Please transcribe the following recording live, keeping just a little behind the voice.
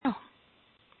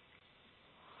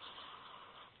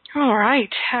All right.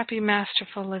 Happy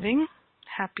Masterful Living.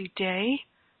 Happy day.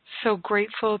 So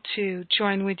grateful to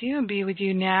join with you and be with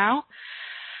you now.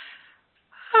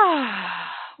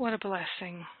 What a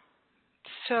blessing.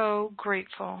 So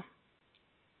grateful.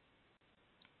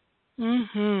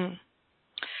 So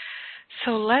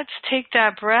let's take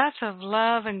that breath of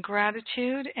love and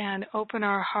gratitude and open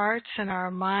our hearts and our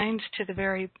minds to the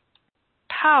very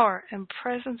power and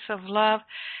presence of love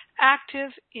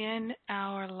active in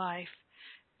our life.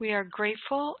 We are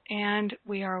grateful and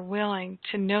we are willing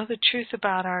to know the truth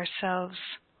about ourselves.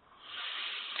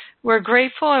 We're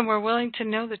grateful and we're willing to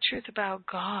know the truth about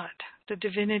God, the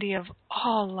divinity of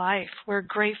all life. We're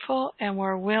grateful and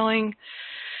we're willing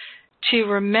to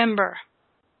remember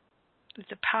that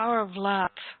the power of love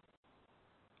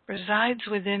resides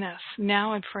within us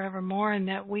now and forevermore, and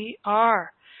that we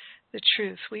are the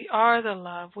truth. We are the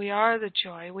love. We are the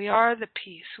joy. We are the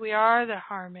peace. We are the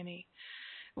harmony.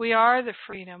 We are the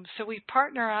freedom. So we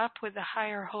partner up with the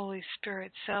higher Holy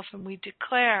Spirit self and we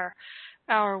declare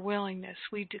our willingness.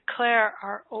 We declare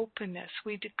our openness.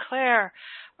 We declare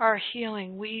our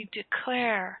healing. We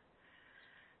declare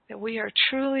that we are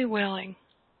truly willing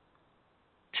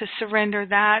to surrender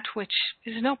that which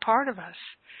is no part of us.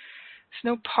 It's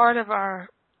no part of our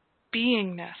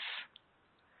beingness.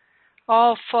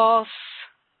 All false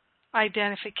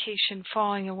identification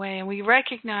falling away, and we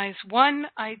recognize one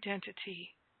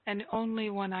identity and only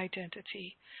one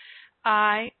identity.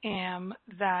 I am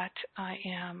that I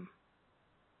am.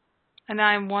 And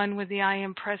I am one with the I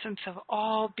am presence of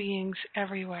all beings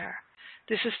everywhere.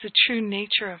 This is the true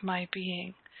nature of my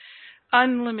being.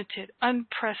 Unlimited,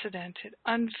 unprecedented,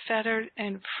 unfettered,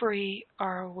 and free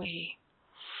are we.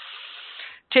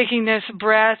 Taking this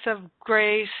breath of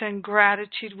grace and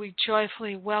gratitude, we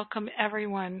joyfully welcome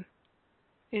everyone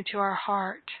into our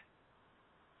heart.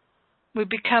 We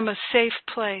become a safe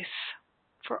place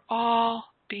for all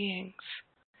beings.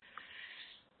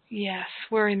 Yes,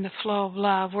 we're in the flow of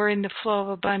love. We're in the flow of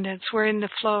abundance. We're in the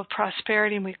flow of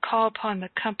prosperity, and we call upon the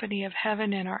company of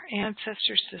heaven and our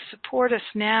ancestors to support us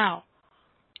now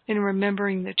in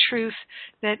remembering the truth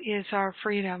that is our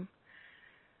freedom.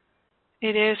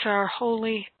 It is our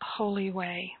holy, holy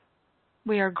way.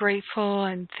 We are grateful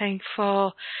and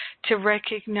thankful to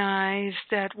recognize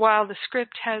that while the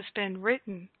script has been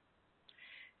written,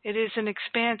 it is an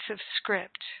expansive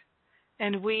script,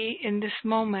 and we in this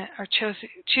moment are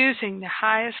choosing the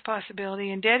highest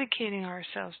possibility and dedicating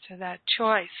ourselves to that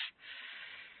choice.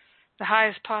 The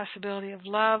highest possibility of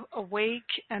love awake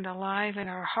and alive in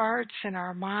our hearts and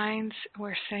our minds.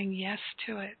 We're saying yes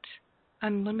to it.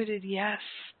 Unlimited yes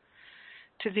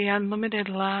to the unlimited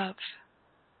love.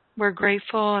 We're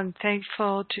grateful and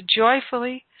thankful to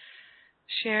joyfully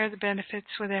share the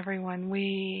benefits with everyone.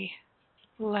 We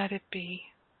let it be.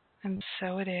 And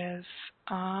so it is.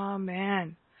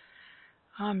 Amen.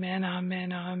 Amen,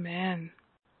 amen, amen.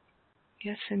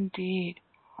 Yes, indeed.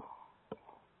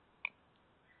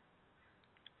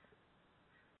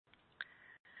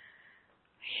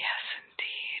 Yes,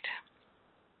 indeed.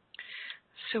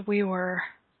 So we were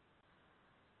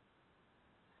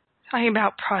talking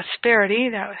about prosperity.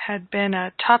 That had been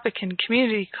a topic in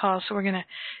community calls, so we're going to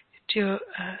do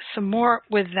some more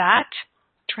with that,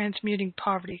 transmuting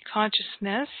poverty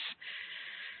consciousness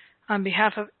on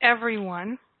behalf of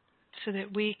everyone so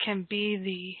that we can be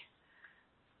the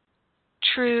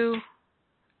true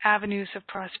avenues of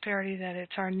prosperity that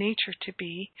it's our nature to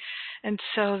be, and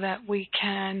so that we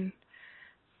can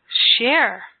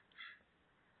share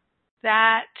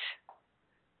that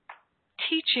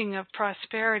teaching of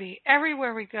prosperity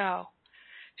everywhere we go,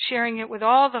 sharing it with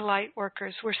all the light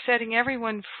workers. We're setting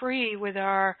everyone free with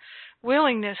our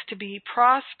willingness to be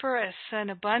prosperous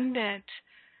and abundant,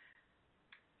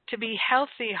 to be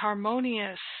healthy,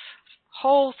 harmonious,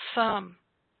 wholesome.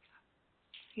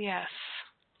 Yes.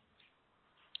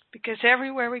 Because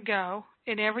everywhere we go,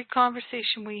 in every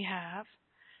conversation we have,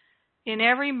 in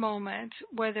every moment,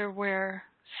 whether we're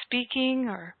speaking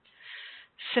or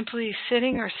simply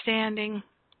sitting or standing,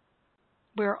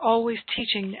 we're always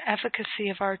teaching the efficacy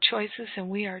of our choices, and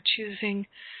we are choosing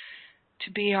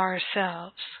to be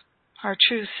ourselves, our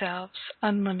true selves,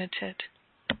 unlimited.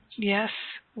 Yes,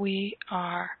 we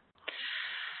are.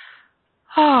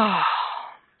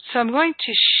 So I'm going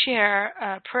to share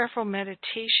a prayerful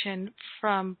meditation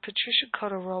from Patricia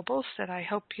Cota-Robles that I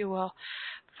hope you will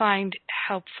find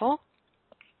helpful.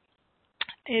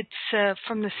 It's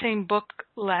from the same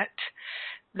booklet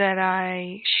that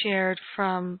I shared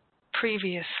from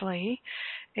previously.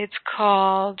 It's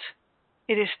called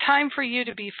It is Time for You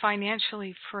to Be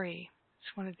Financially Free.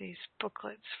 It's one of these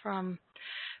booklets from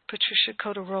Patricia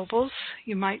Cota-Robles.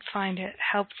 You might find it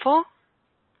helpful.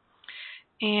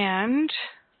 And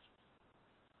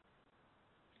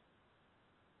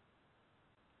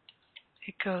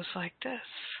it goes like this.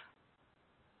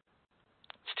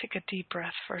 Let's take a deep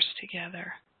breath first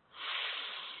together.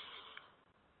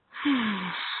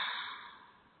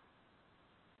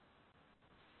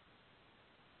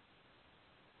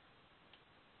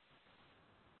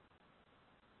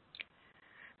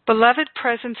 Beloved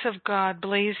presence of God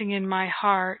blazing in my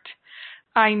heart,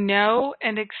 I know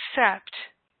and accept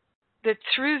that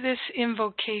through this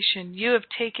invocation you have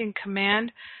taken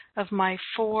command of my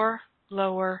 4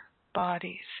 lower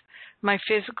bodies. My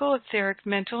physical, etheric,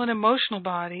 mental, and emotional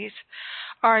bodies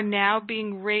are now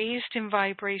being raised in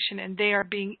vibration, and they are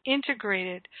being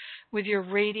integrated with your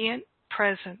radiant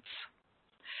presence.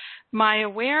 My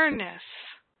awareness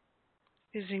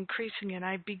is increasing, and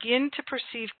I begin to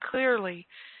perceive clearly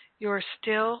your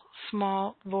still,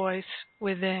 small voice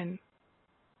within.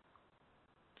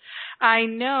 I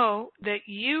know that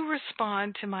you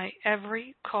respond to my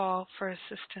every call for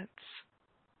assistance.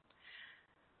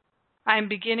 I am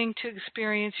beginning to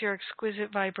experience your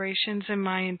exquisite vibrations, and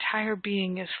my entire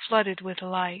being is flooded with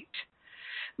light.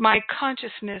 My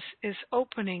consciousness is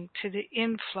opening to the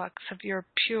influx of your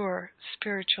pure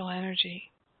spiritual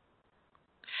energy.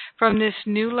 From this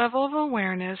new level of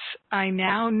awareness, I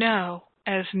now know,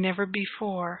 as never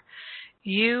before,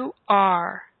 you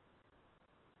are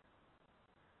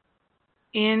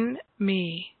in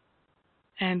me,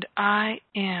 and I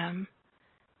am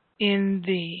in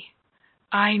thee.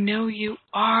 I know you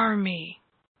are me.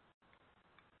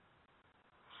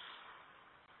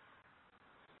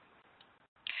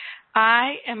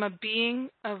 I am a being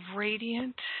of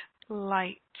radiant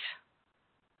light.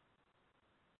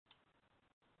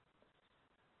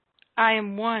 I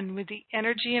am one with the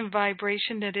energy and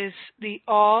vibration that is the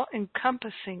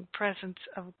all-encompassing presence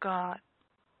of God.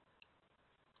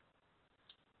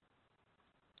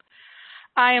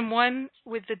 I am one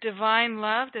with the divine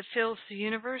love that fills the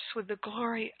universe with the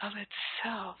glory of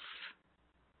itself.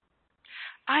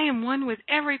 I am one with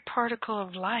every particle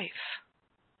of life.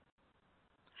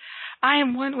 I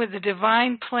am one with the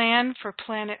divine plan for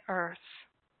planet Earth.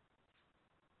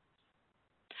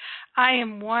 I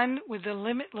am one with the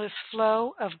limitless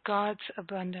flow of God's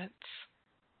abundance.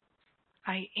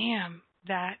 I am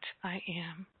that I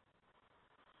am.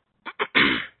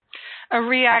 A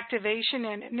reactivation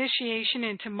and initiation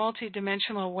into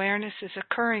multidimensional awareness is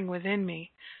occurring within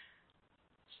me.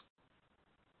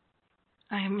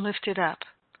 I am lifted up,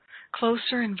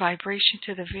 closer in vibration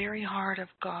to the very heart of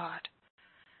God.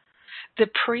 The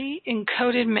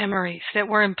pre-encoded memories that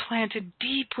were implanted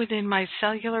deep within my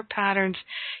cellular patterns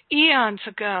eons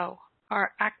ago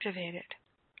are activated.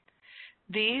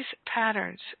 These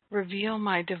patterns reveal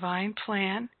my divine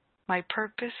plan, my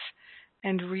purpose,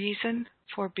 and reason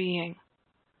for being.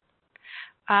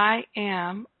 I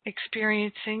am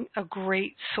experiencing a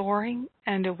great soaring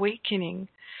and awakening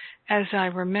as I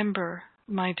remember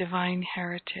my divine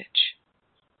heritage.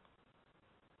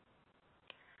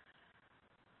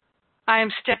 I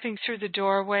am stepping through the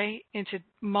doorway into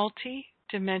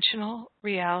multi-dimensional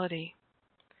reality.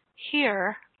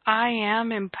 Here, I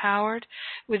am empowered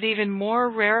with even more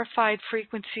rarefied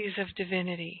frequencies of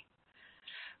divinity.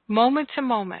 Moment to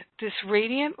moment, this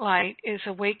radiant light is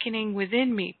awakening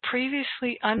within me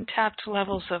previously untapped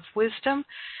levels of wisdom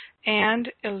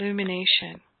and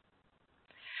illumination.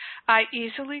 I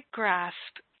easily grasp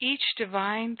each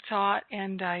divine thought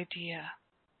and idea.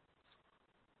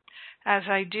 As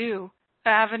I do,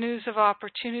 avenues of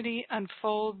opportunity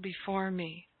unfold before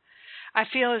me. I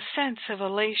feel a sense of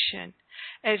elation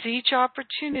as each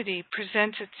opportunity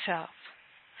presents itself.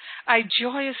 I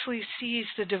joyously seize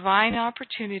the divine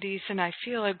opportunities, and I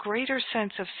feel a greater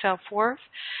sense of self-worth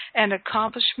and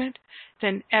accomplishment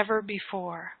than ever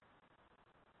before.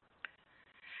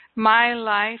 My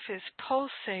life is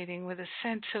pulsating with a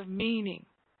sense of meaning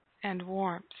and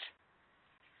warmth.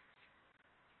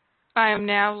 I am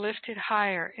now lifted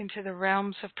higher into the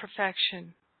realms of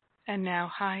perfection, and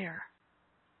now higher,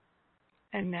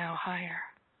 and now higher.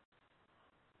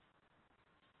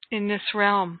 In this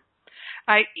realm,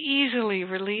 I easily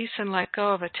release and let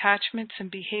go of attachments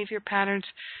and behavior patterns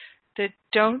that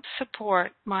don't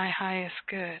support my highest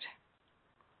good.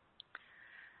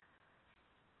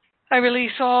 I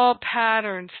release all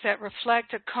patterns that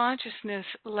reflect a consciousness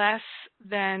less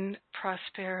than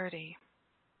prosperity.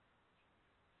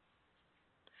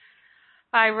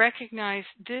 I recognize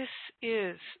this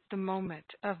is the moment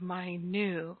of my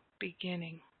new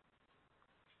beginning.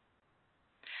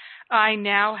 I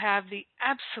now have the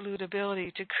absolute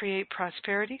ability to create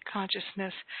prosperity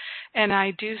consciousness, and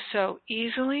I do so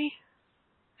easily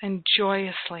and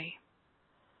joyously.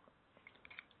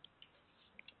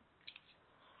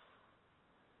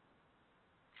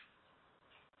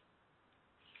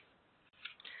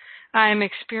 I am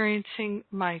experiencing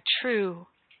my true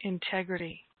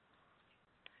integrity.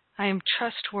 I am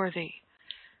trustworthy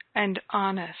and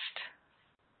honest.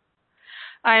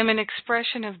 I am an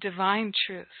expression of divine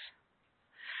truth.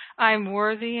 I am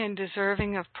worthy and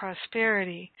deserving of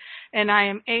prosperity, and I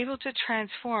am able to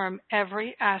transform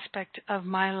every aspect of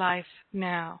my life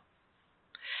now.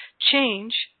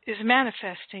 Change is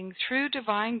manifesting through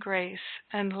divine grace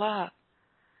and love.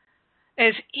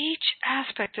 As each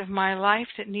aspect of my life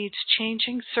that needs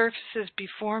changing surfaces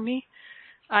before me,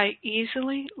 I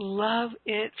easily love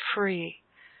it free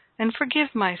and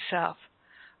forgive myself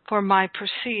for my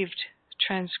perceived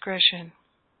transgression.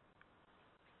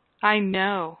 I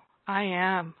know I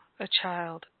am a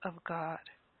child of God,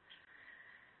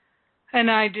 and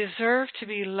I deserve to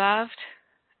be loved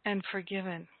and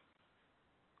forgiven.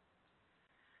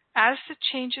 As the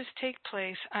changes take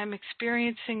place, I'm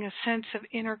experiencing a sense of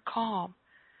inner calm,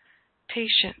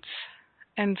 patience,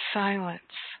 and silence.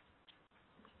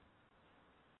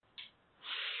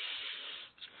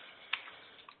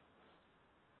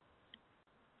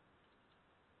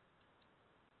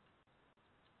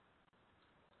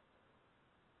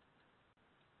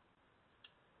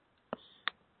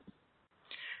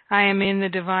 I am in the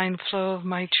divine flow of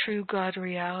my true God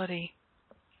reality.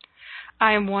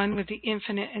 I am one with the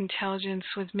infinite intelligence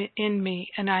within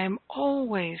me, and I am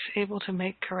always able to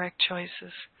make correct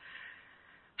choices.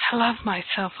 I love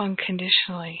myself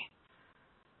unconditionally,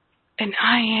 and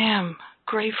I am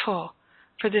grateful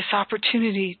for this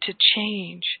opportunity to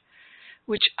change,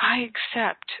 which I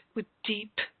accept with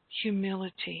deep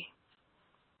humility.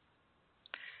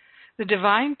 The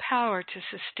divine power to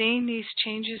sustain these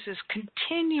changes is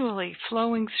continually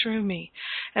flowing through me,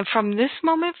 and from this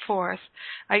moment forth,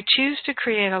 I choose to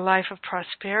create a life of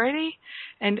prosperity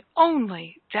and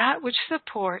only that which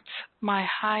supports my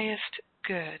highest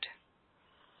good.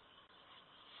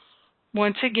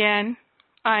 Once again,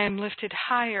 I am lifted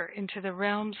higher into the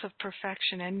realms of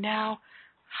perfection, and now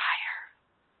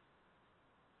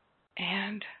higher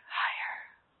and higher.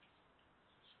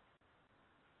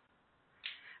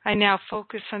 I now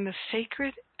focus on the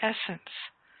sacred essence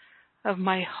of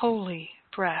my holy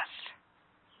breath.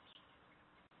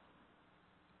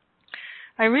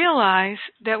 I realize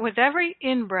that with every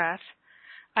in-breath,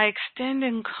 I extend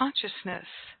in consciousness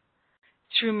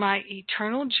through my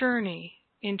eternal journey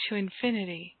into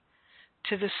infinity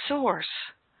to the source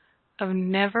of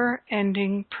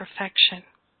never-ending perfection.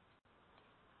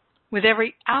 With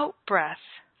every out-breath,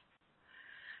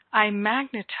 I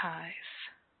magnetize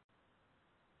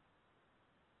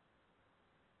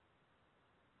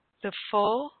the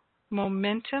full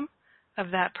momentum of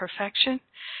that perfection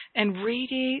and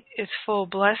radiate its full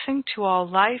blessing to all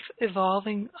life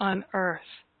evolving on earth.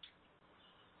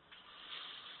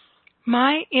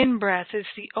 My in-breath is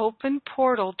the open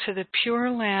portal to the pure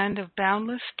land of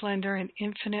boundless splendor and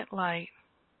infinite light,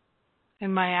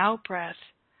 and my out-breath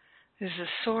is the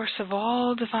source of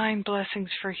all divine blessings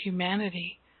for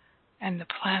humanity and the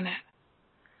planet.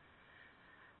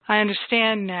 I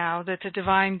understand now that the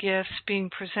divine gifts being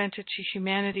presented to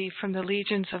humanity from the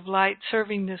legions of light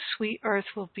serving this sweet earth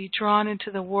will be drawn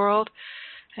into the world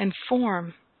and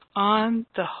form on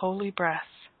the holy breath.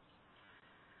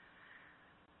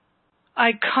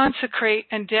 I consecrate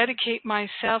and dedicate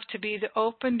myself to be the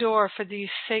open door for these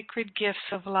sacred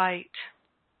gifts of light.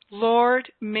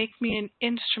 Lord, make me an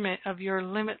instrument of your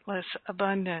limitless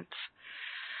abundance.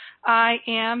 I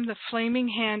am the flaming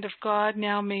hand of God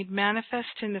now made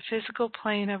manifest in the physical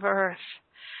plane of earth.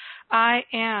 I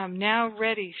am now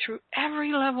ready through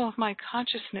every level of my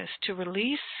consciousness to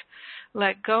release,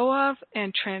 let go of,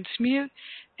 and transmute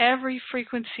every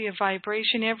frequency of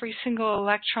vibration, every single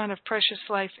electron of precious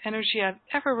life energy I've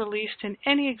ever released in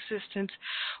any existence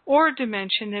or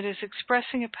dimension that is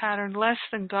expressing a pattern less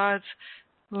than God's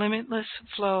limitless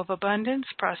flow of abundance,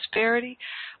 prosperity,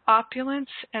 opulence,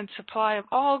 and supply of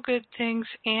all good things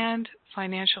and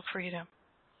financial freedom.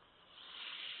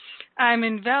 I am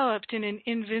enveloped in an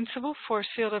invincible force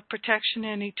field of protection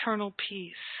and eternal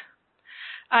peace.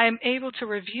 I am able to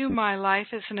review my life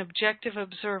as an objective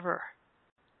observer.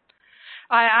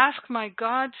 I ask my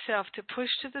God self to push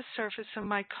to the surface of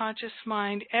my conscious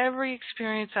mind every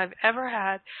experience I've ever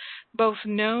had, both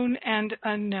known and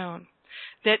unknown,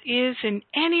 that is in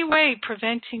any way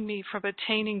preventing me from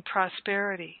attaining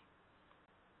prosperity.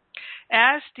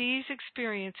 As these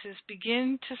experiences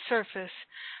begin to surface,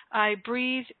 I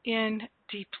breathe in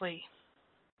deeply.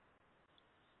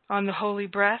 On the holy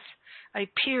breath, I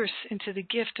pierce into the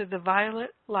gift of the violet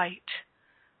light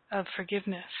of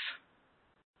forgiveness.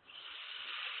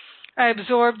 I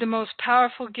absorb the most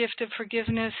powerful gift of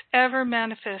forgiveness ever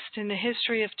manifest in the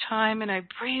history of time, and I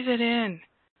breathe it in,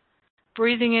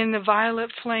 breathing in the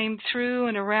violet flame through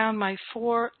and around my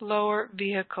 4 lower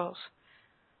vehicles: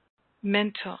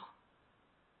 mental,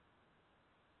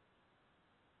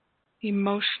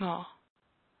 emotional,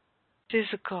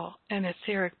 physical, and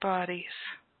etheric bodies.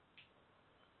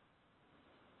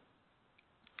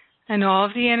 And all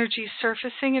of the energy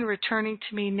surfacing and returning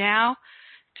to me now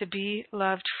to be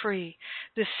loved free.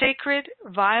 The sacred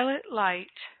violet light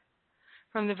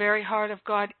from the very heart of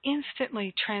God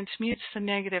instantly transmutes the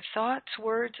negative thoughts,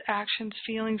 words, actions,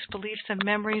 feelings, beliefs, and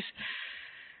memories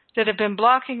that have been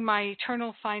blocking my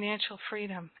eternal financial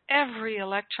freedom. Every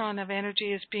electron of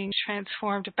energy is being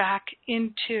transformed back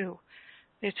into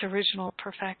its original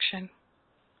perfection.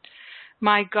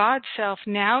 My God self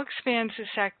now expands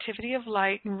this activity of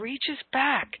light and reaches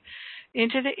back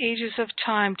into the ages of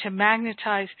time to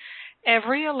magnetize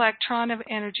every electron of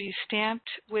energy stamped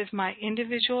with my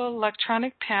individual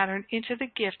electronic pattern into the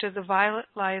gift of the violet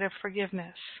light of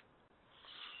forgiveness.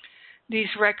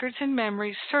 These records and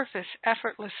memories surface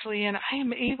effortlessly, and I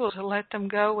am able to let them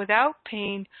go without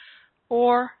pain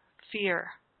or fear.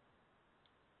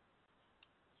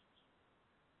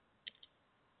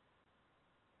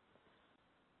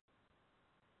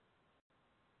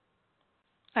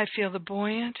 I feel the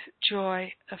buoyant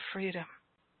joy of freedom.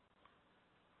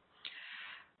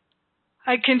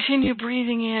 I continue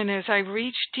breathing in as I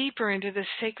reach deeper into the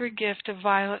sacred gift of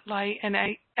violet light, and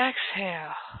I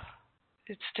exhale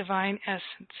its divine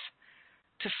essence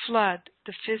to flood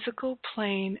the physical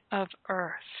plane of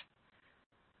earth.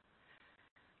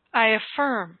 I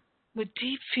affirm with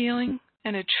deep feeling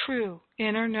and a true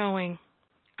inner knowing,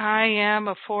 I am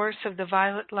a force of the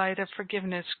violet light of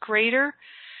forgiveness, greater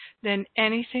than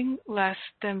anything less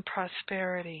than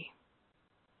prosperity.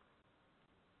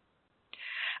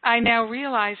 I now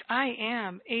realize I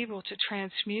am able to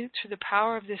transmute through the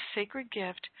power of this sacred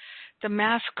gift the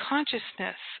mass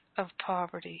consciousness of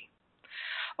poverty.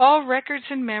 All records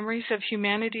and memories of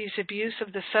humanity's abuse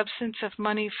of the substance of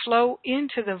money flow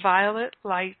into the violet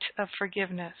light of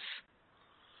forgiveness.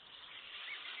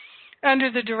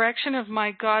 Under the direction of my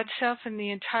God self and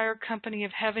the entire company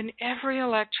of heaven, every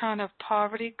electron of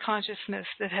poverty consciousness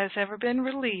that has ever been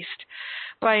released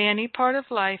by any part of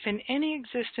life in any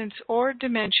existence or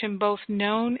dimension, both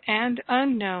known and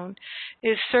unknown,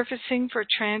 is surfacing for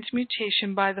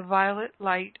transmutation by the violet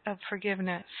light of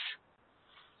forgiveness.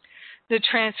 The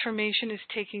transformation is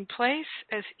taking place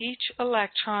as each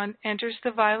electron enters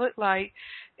the violet light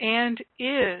and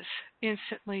is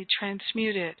instantly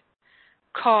transmuted.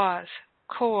 Cause,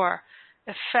 core,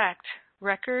 effect,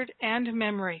 record, and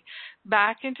memory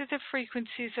back into the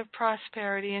frequencies of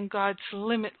prosperity and God's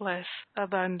limitless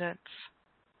abundance.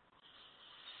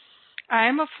 I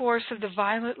am a force of the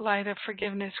violet light of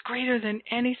forgiveness, greater than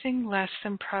anything less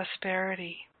than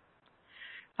prosperity.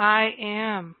 I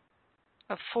am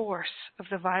a force of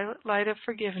the violet light of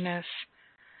forgiveness,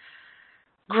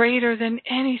 greater than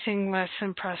anything less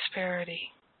than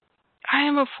prosperity. I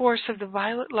am a force of the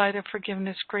violet light of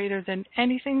forgiveness, greater than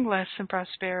anything less than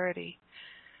prosperity.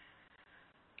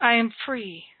 I am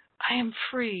free. I am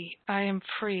free. I am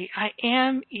free. I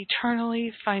am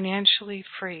eternally financially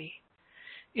free.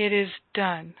 It is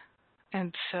done,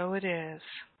 and so it is.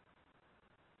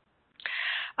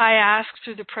 I ask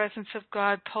through the presence of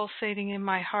God pulsating in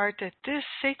my heart that this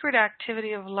sacred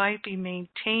activity of light be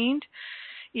maintained,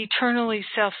 eternally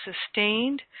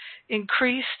self-sustained,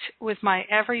 increased with my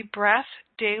every breath,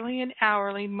 daily and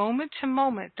hourly, moment to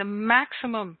moment, the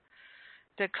maximum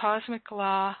that cosmic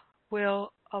law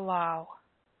will allow,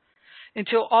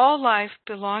 until all life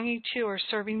belonging to or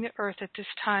serving the earth at this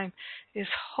time is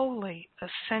wholly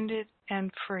ascended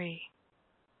and free.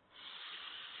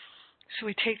 So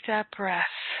we take that breath,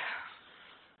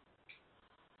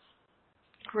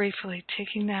 gratefully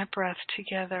taking that breath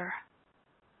together.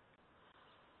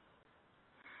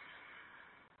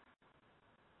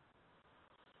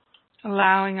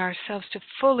 Allowing ourselves to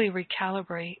fully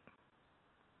recalibrate.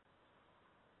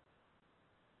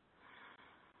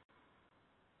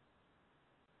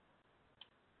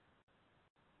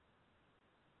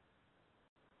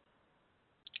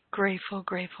 Grateful,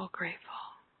 grateful, grateful.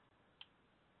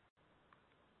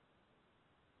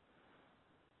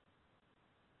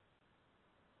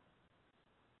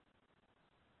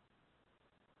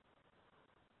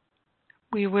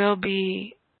 We will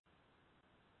be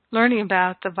learning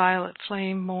about the violet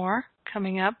flame more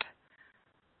coming up.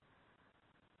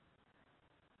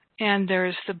 And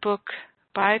there's the book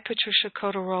by Patricia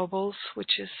Cota-Robles,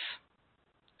 which is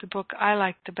the book I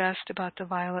like the best about the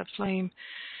violet flame.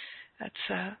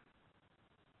 That's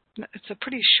It's a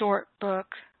pretty short book,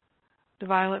 The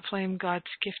Violet Flame, God's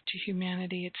Gift to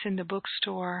Humanity. It's in the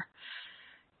bookstore,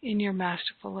 in your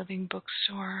Masterful Living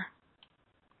bookstore.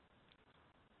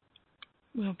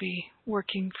 We'll be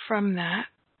working from that.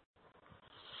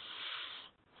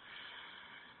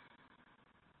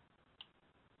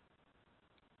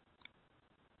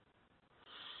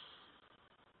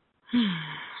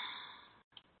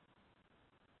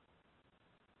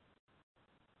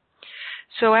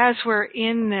 So as we're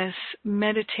in this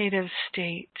meditative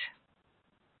state,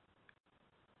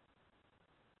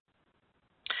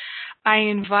 I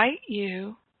invite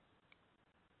you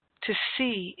to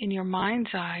see in your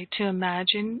mind's eye, to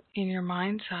imagine in your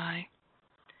mind's eye,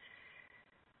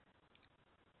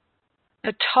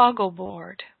 a toggle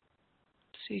board.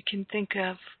 So you can think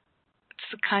of,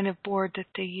 it's the kind of board that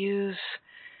they use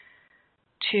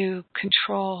to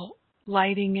control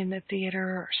lighting in the theater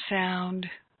or sound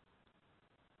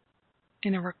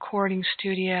in a recording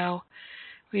studio.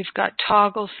 We've got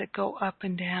toggles that go up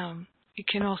and down. You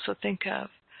can also think of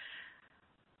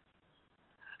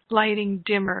lighting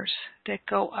dimmers that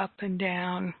go up and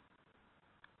down.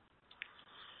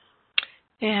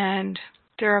 And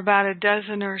there are about a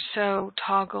dozen or so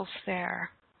toggles there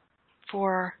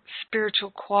for spiritual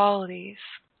qualities: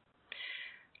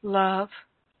 love,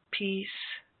 peace,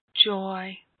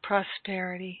 joy,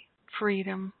 prosperity,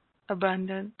 freedom,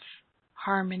 abundance,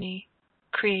 harmony,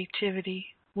 creativity,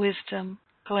 wisdom,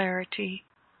 clarity.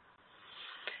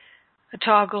 A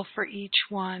toggle for each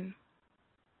one.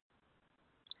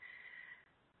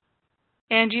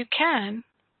 And you can,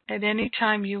 at any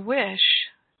time you wish,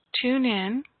 tune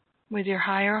in with your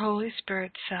higher Holy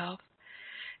Spirit self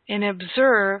and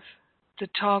observe the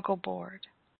toggle board.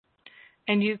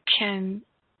 And you can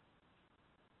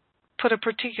put a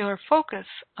particular focus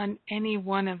on any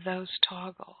one of those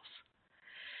toggles.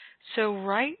 So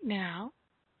right now,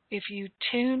 if you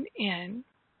tune in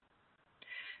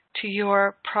to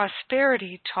your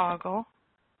prosperity toggle,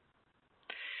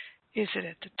 is it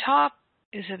at the top?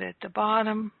 Is it at the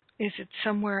bottom? Is it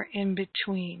somewhere in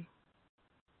between?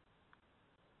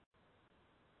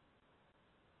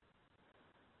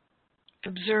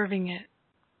 Observing it,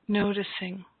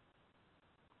 noticing,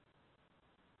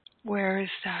 where is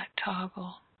that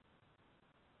toggle?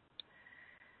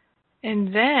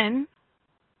 And then,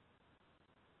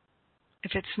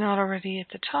 if it's not already at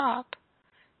the top,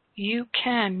 you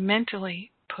can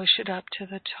mentally push it up to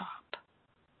the top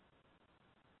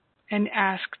and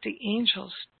ask the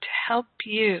angels to help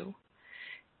you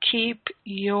keep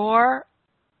your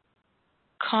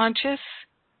conscious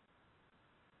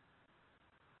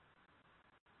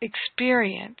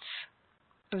experience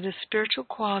of the spiritual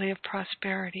quality of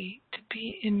prosperity to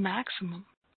be in maximum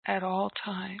at all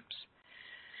times.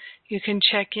 You can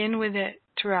check in with it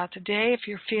throughout the day. If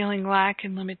you're feeling lack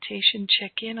and limitation,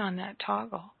 check in on that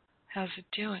toggle. How's it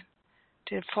doing?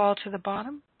 Did it fall to the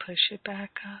bottom? Push it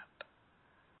back up.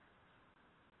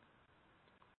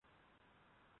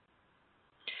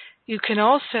 You can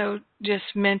also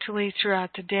just mentally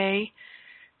throughout the day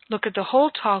look at the whole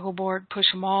toggle board, push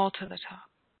them all to the top.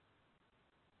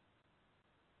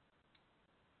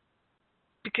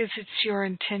 Because it's your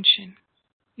intention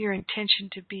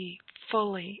to be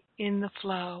fully in the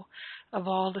flow of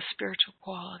all the spiritual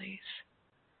qualities.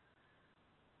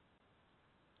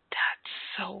 That's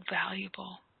so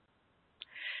valuable.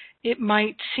 It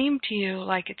might seem to you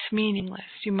like it's meaningless.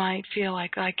 You might feel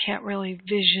like, I can't really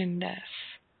vision this.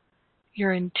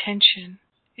 Your intention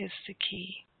is the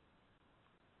key.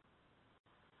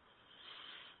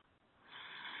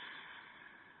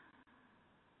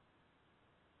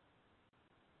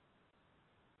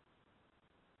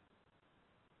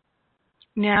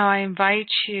 Now I invite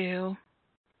you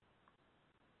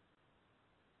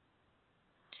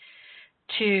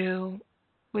to,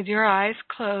 with your eyes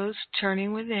closed,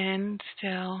 turning within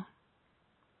still,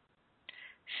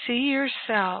 see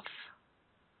yourself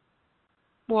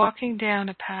walking down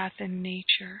a path in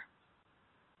nature.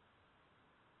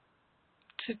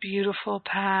 It's a beautiful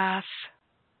path.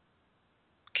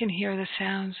 You can hear the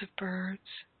sounds of birds.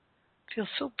 It feels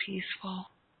so peaceful.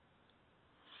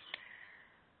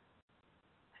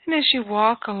 And as you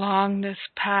walk along this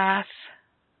path,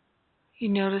 you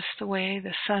notice the way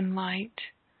the sunlight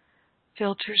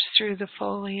filters through the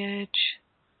foliage,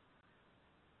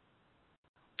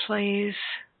 plays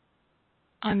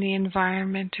on the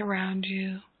environment around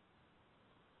you.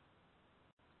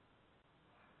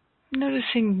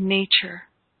 Noticing nature,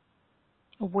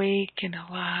 awake and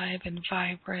alive and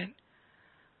vibrant,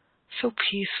 so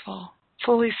peaceful,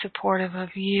 fully supportive of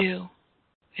you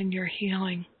and your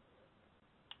healing.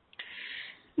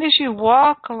 And as you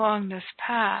walk along this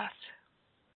path,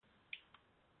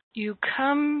 you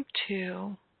come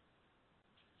to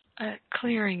a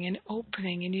clearing, an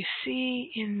opening, and you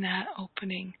see in that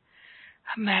opening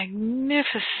a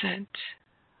magnificent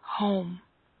home,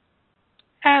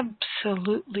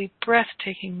 absolutely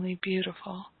breathtakingly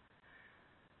beautiful.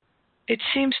 It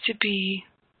seems to be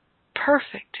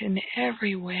perfect in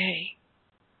every way.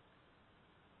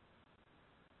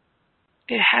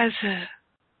 It has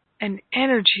an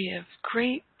energy of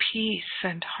great peace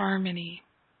and harmony.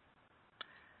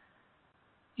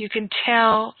 You can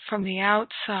tell from the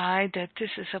outside that this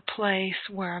is a place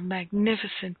where a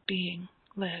magnificent being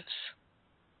lives.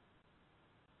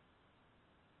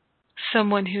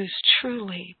 Someone who's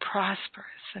truly prosperous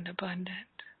and abundant.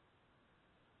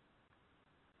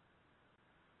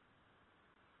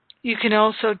 You can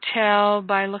also tell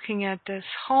by looking at this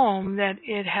home that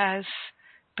it has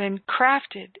been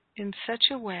crafted in such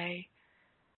a way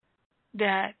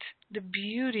that the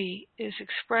beauty is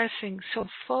expressing so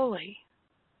fully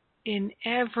in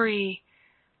every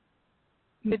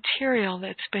material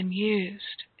that's been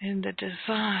used, in the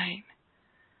design,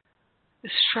 the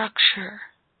structure,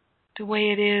 the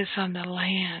way it is on the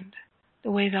land,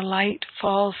 the way the light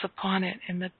falls upon it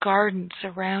and the gardens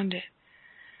around it.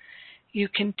 You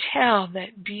can tell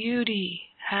that beauty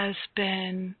has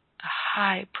been a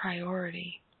high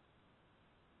priority.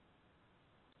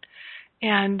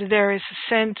 And there is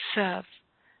a sense of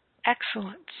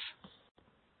excellence,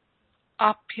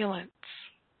 opulence,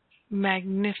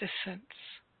 magnificence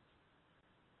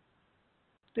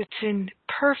that's in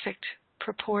perfect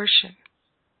proportion.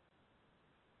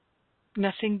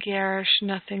 Nothing garish,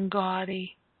 nothing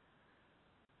gaudy.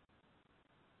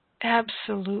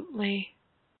 Absolutely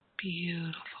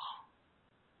beautiful.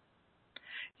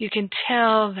 You can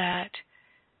tell that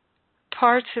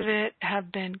parts of it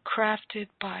have been crafted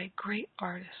by great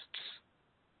artists,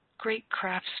 great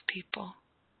craftspeople,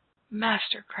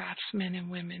 master craftsmen and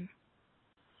women.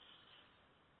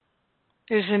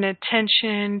 There's an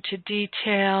attention to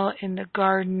detail in the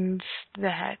gardens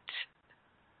that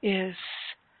is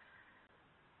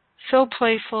so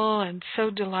playful and so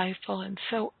delightful and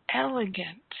so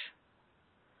elegant.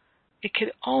 It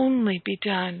could only be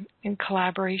done in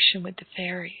collaboration with the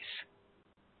fairies.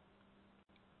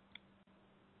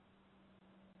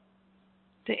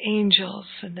 The angels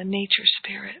and the nature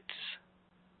spirits.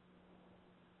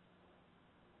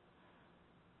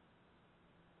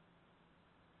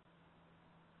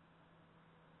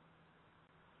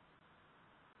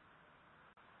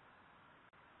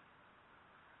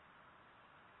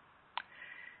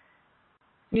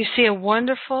 You see a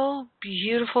wonderful,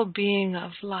 beautiful being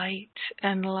of light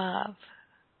and love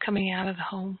coming out of the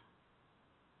home.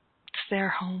 It's their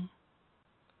home.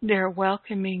 They're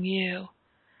welcoming you,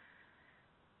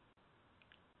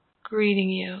 greeting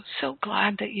you. So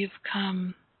glad that you've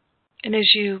come. And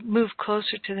as you move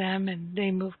closer to them and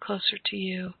they move closer to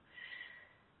you,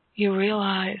 you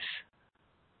realize,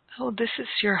 oh, this is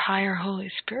your higher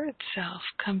Holy Spirit self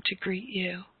come to greet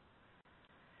you.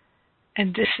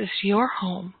 And this is your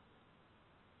home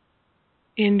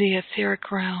in the etheric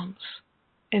realms,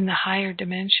 in the higher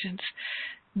dimensions.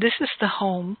 This is the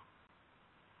home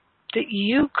that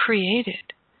you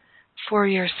created for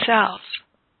yourself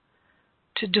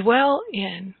to dwell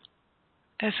in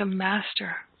as a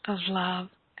master of love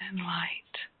and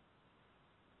light.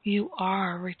 You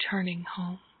are returning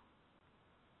home.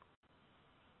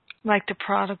 Like the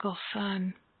prodigal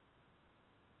son,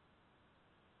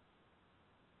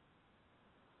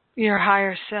 your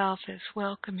higher self is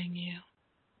welcoming you.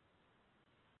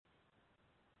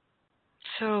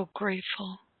 So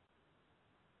grateful.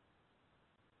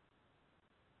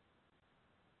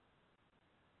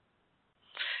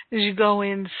 As you go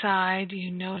inside, you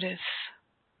notice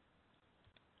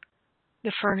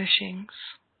the furnishings.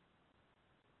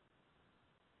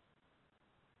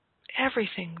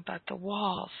 Everything but the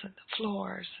walls and the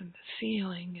floors and the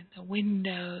ceiling and the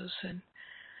windows and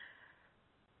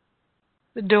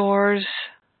the doors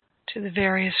to the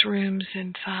various rooms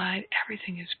inside.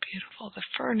 Everything is beautiful. The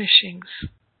furnishings,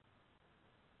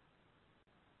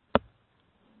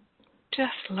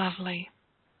 just lovely.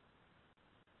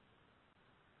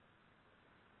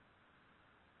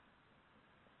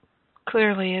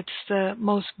 Clearly, it's the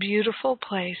most beautiful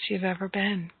place you've ever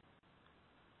been.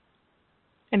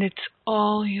 And it's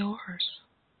all yours.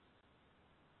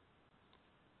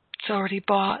 It's already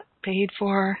bought, paid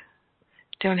for.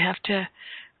 Don't have to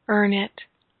earn it.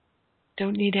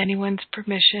 Don't need anyone's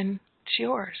permission. It's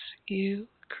yours. You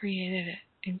created it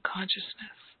in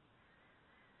consciousness.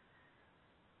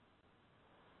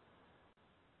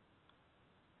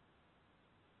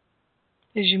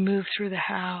 As you move through the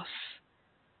house,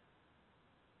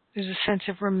 There's a sense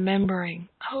of remembering,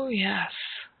 oh yes,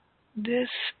 this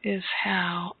is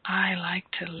how I like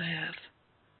to live.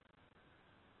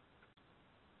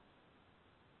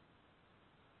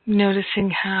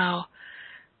 Noticing how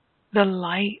the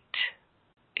light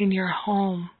in your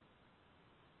home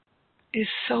is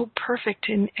so perfect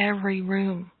in every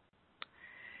room.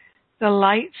 The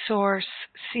light source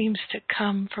seems to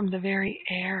come from the very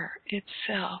air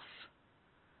itself,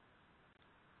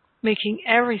 making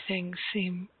everything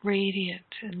seem radiant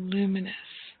and luminous.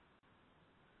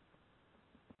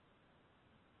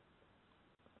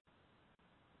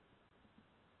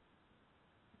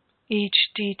 Each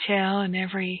detail in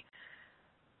every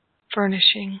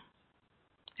furnishing,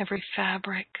 every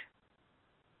fabric,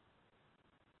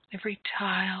 every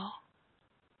tile,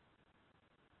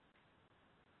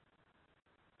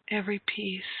 every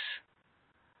piece,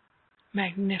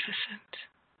 magnificent,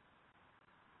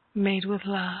 made with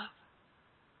love,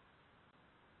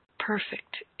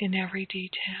 perfect in every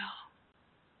detail.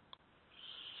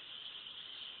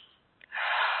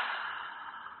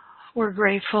 We're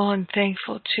grateful and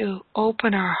thankful to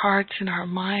open our hearts and our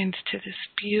minds to this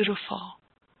beautiful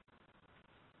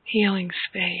healing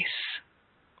space.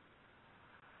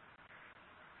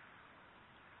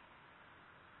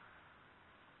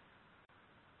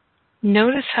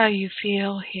 Notice how you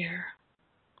feel here.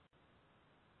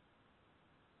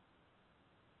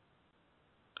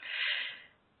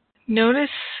 Notice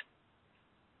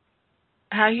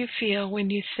how you feel when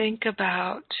you think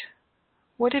about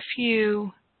what if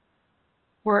you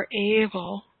were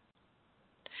able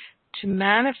to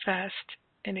manifest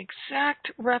an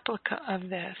exact replica of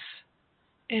this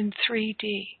in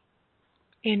 3D,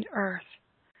 in Earth,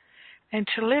 and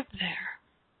to live there.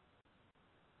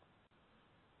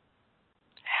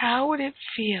 How would it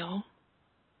feel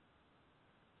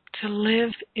to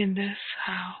live in this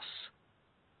house?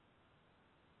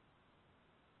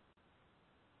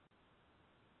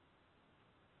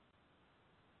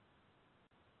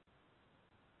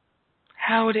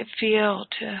 How would it feel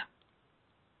to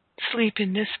sleep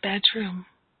in this bedroom?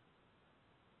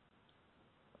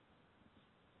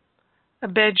 A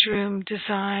bedroom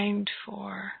designed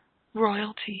for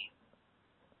royalty.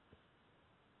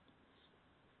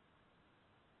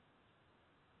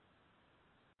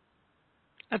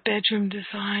 A bedroom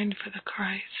designed for the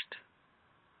Christ.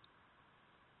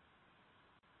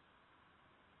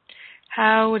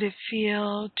 How would it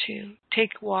feel to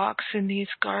take walks in these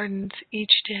gardens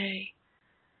each day,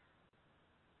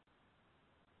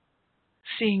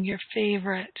 seeing your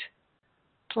favorite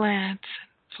plants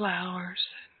and flowers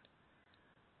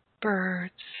and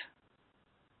birds?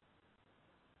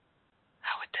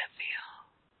 How would that feel?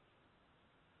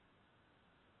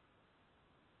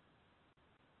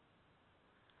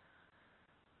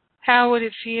 How would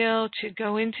it feel to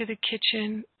go into the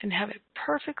kitchen and have it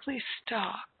perfectly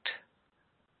stocked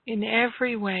in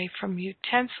every way, from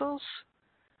utensils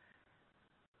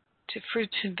to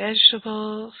fruits and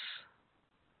vegetables,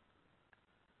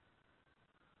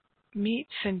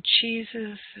 meats and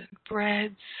cheeses and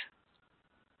breads,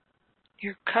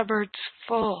 your cupboards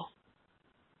full,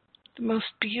 the most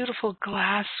beautiful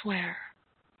glassware,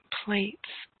 plates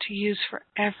to use for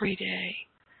every day,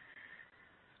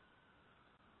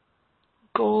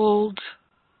 gold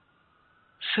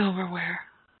silverware,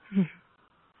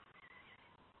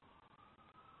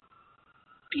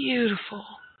 beautiful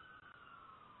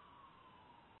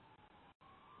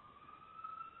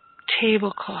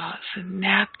tablecloths and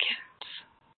napkins,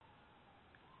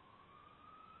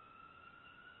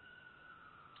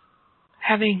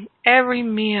 having every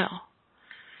meal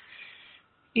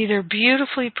either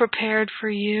beautifully prepared for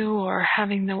you or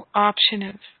having the option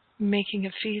of making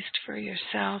a feast for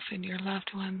yourself and your loved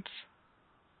ones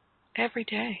every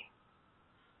day.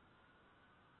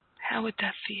 How would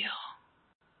that feel?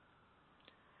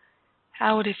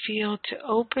 How would it feel to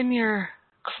open your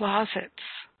closets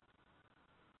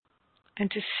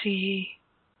and to see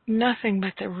nothing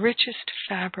but the richest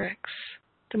fabrics,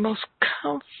 the most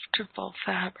comfortable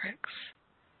fabrics,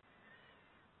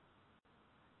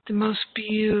 the most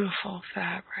beautiful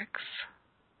fabrics,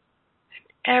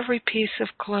 and every piece of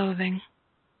clothing,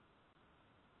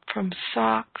 from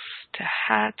socks to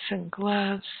hats and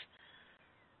gloves,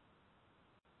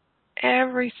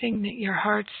 everything that your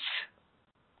hearts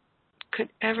could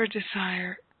ever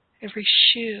desire, every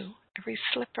shoe, every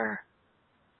slipper,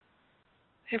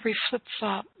 every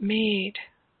flip-flop made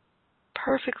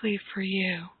perfectly for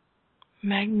you,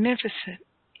 magnificent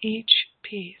each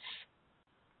piece.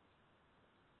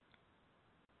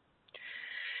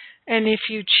 And if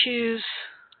you choose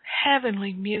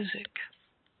heavenly music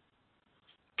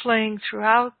playing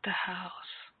throughout the house,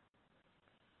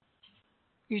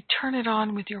 You turn it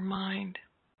on with your mind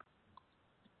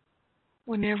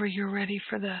whenever you're ready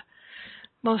for the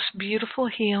most beautiful,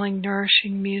 healing,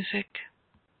 nourishing music.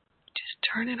 Just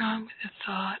turn it on with a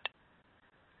thought.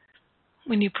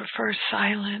 When you prefer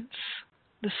silence,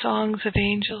 the songs of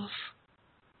angels,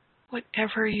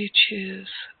 whatever you choose,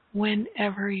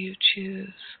 whenever you choose.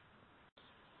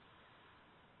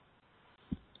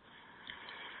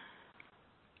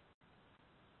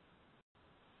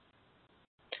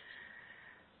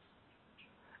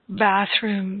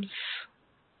 Bathrooms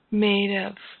made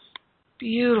of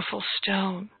beautiful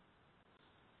stone,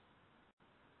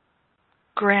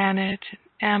 granite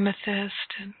and amethyst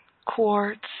and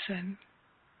quartz and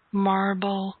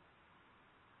marble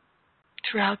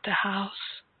throughout the house.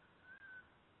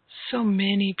 So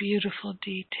many beautiful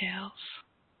details.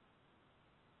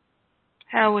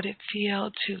 How would it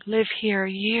feel to live here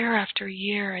year after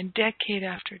year and decade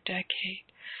after decade,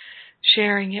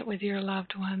 sharing it with your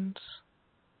loved ones,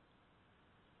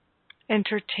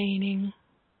 entertaining?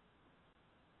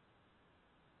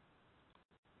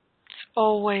 It's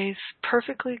always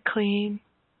perfectly clean,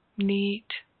 neat,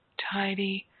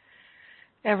 tidy.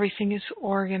 Everything is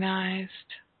organized.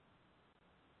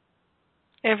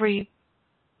 Every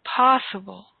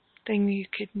possible thing you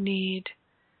could need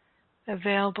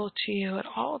available to you at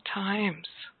all times.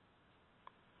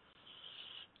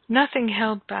 Nothing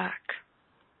held back.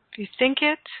 If you think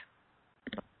it,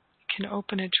 you can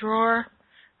open a drawer,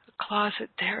 a closet,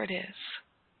 there it is.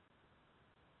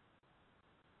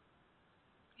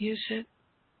 Use it,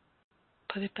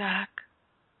 put it back.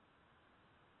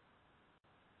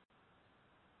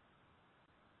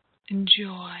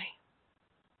 Enjoy.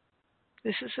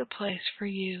 This is a place for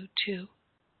you to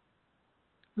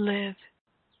live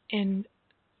in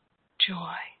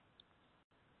joy.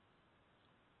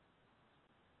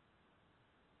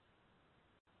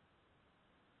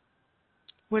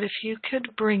 What if you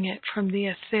could bring it from the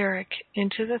etheric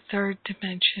into the third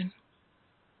dimension?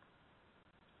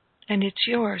 And it's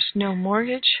yours. No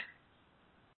mortgage,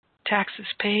 taxes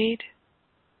paid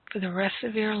for the rest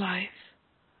of your life.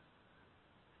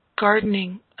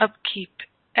 Gardening, upkeep,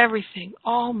 everything,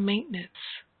 all maintenance,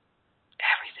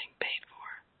 everything paid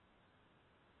for.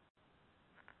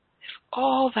 If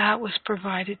all that was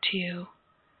provided to you,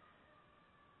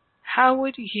 how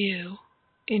would you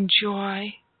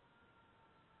enjoy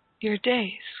your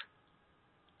days?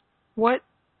 What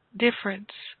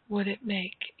difference would it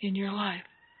make in your life?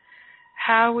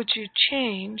 How would you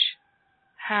change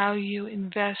how you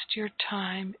invest your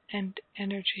time and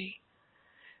energy?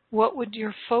 What would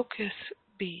your focus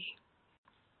be?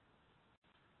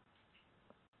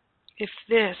 If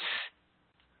this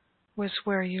was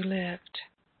where you lived.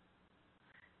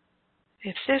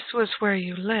 If this was where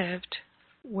you lived,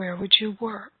 where would you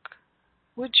work?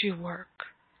 Would you work?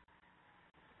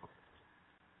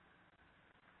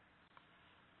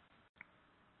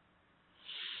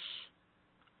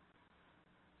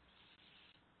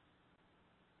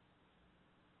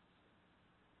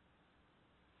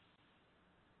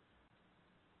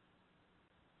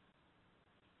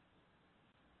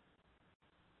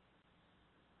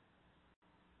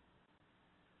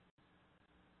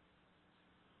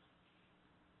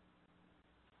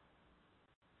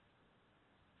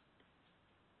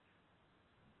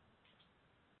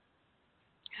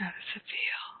 How does it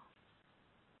feel?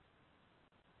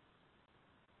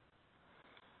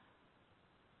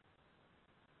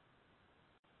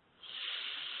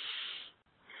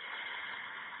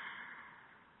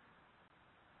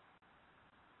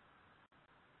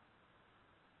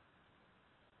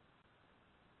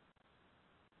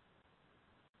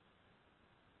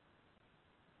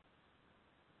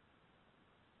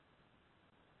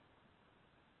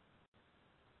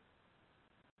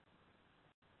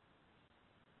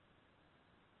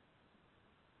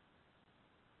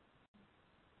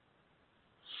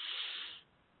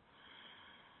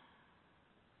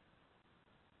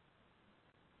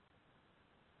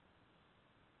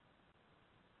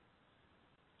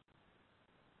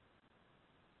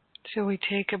 So we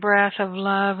take a breath of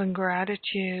love and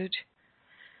gratitude,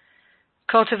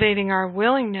 cultivating our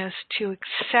willingness to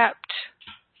accept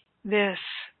this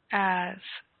as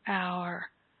our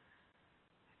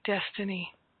destiny.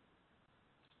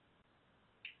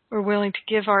 We're willing to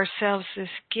give ourselves this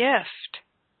gift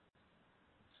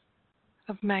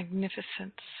of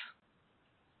magnificence,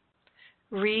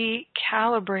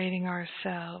 recalibrating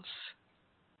ourselves,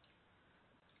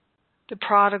 the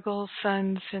prodigal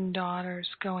sons and daughters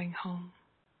going home.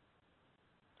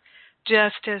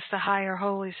 Just as the higher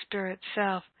Holy Spirit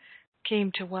self came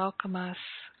to welcome us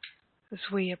as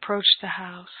we approached the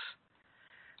house,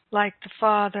 like the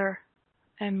father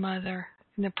and mother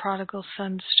in the prodigal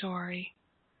son story.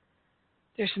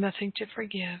 There's nothing to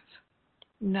forgive,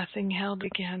 nothing held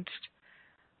against,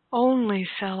 only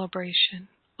celebration,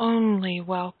 only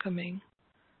welcoming,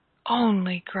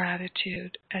 only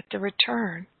gratitude at the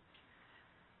return.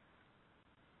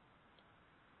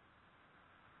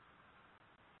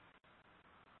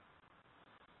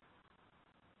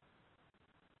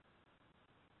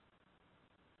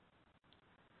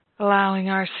 Allowing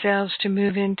ourselves to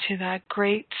move into that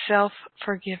great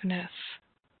self-forgiveness.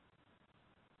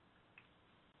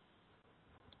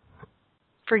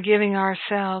 Forgiving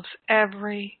ourselves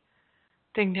everything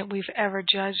that we've ever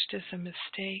judged as a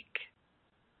mistake,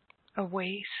 a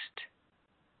waste.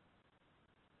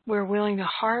 We're willing to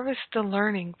harvest the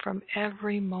learning from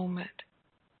every moment.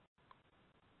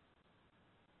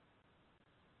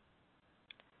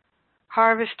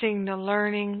 Harvesting the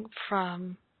learning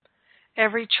from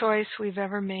every choice we've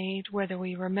ever made, whether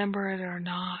we remember it or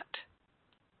not.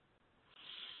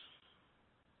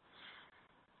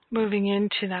 Moving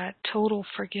into that total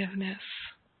forgiveness.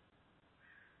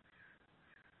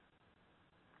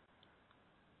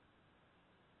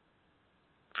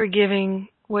 Forgiving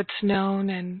what's known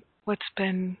and what's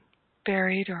been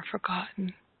buried or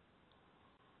forgotten.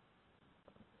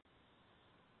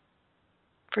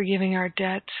 Forgiving our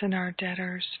debts and our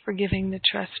debtors. Forgiving the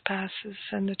trespasses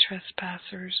and the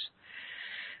trespassers.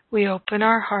 We open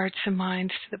our hearts and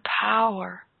minds to the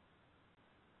power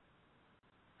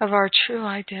of our true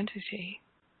identity.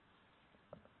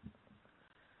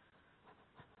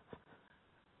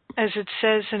 As it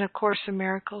says in A Course in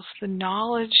Miracles, the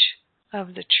knowledge of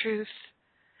the truth,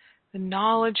 the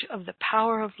knowledge of the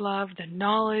power of love, the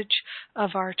knowledge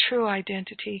of our true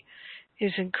identity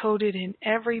is encoded in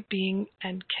every being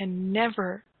and can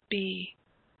never be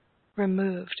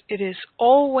removed. It is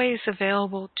always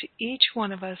available to each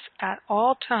one of us at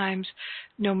all times,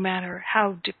 no matter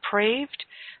how depraved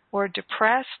or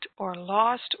depressed or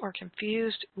lost or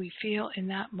confused we feel in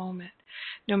that moment,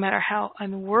 no matter how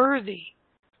unworthy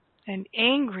and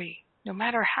angry, no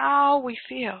matter how we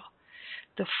feel.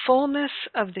 The fullness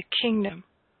of the kingdom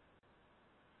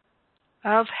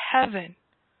of heaven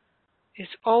is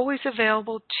always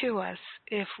available to us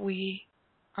if we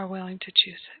are willing to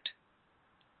choose it.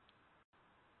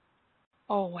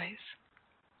 Always.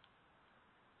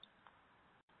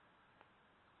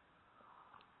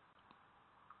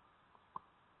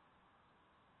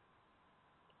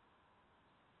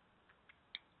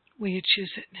 Will you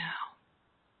choose it now?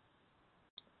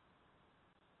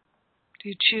 Do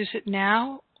you choose it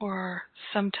now or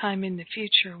sometime in the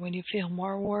future when you feel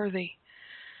more worthy?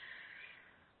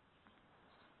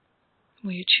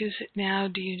 Will you choose it now?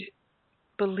 Do you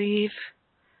believe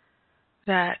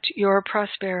that your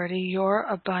prosperity, your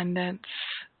abundance,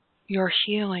 your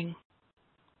healing,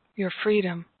 your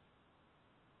freedom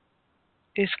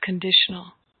is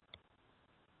conditional?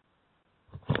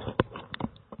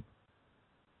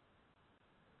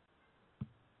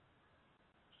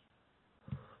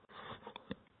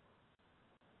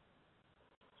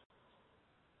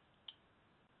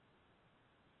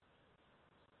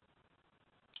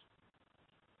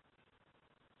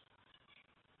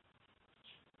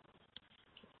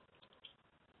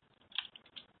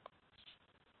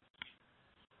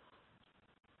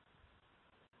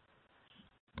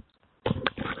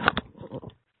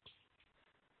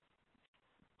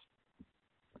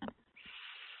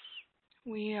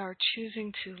 We are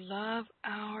choosing to love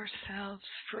ourselves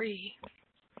free.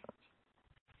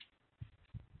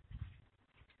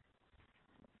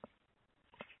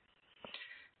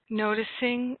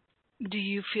 Noticing, do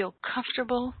you feel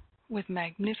comfortable with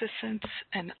magnificence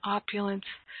and opulence?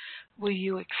 Will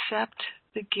you accept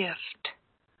the gift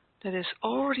that is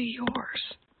already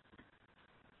yours?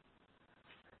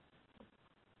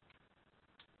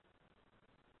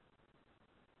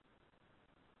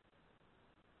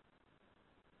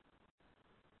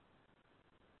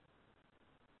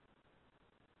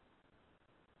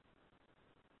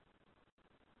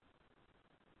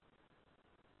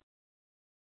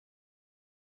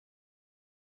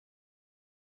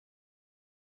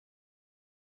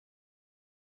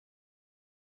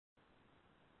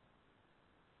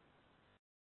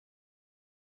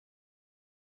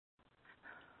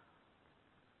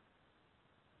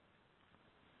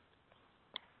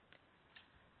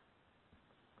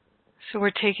 So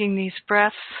we're taking these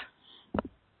breaths.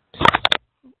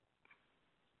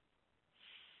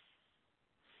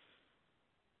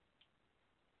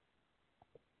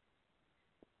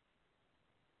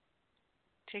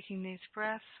 Taking these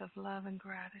breaths of love and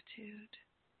gratitude.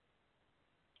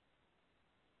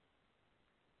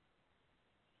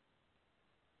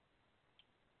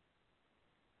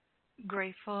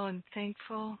 grateful and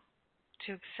thankful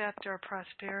to accept our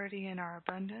prosperity and our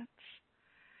abundance,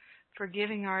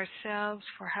 forgiving ourselves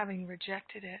for having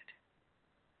rejected it,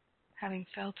 having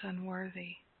felt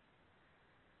unworthy.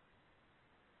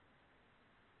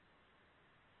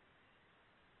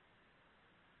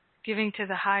 Giving to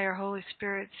the higher Holy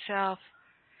Spirit self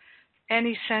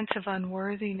any sense of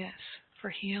unworthiness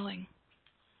for healing.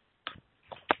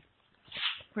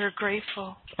 We're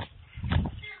grateful.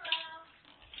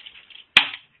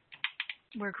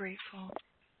 We're grateful.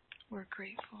 We're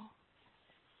grateful.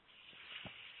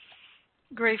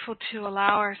 Grateful to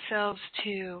allow ourselves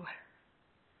to,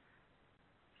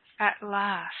 at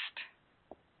last,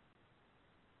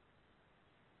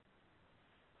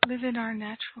 live in our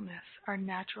naturalness, our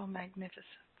natural magnificence.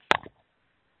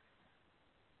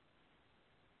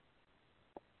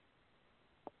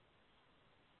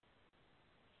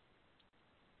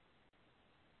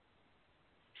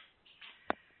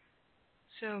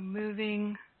 So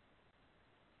moving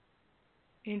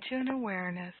into an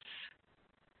awareness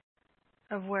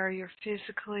of where you're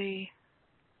physically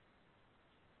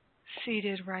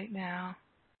seated right now.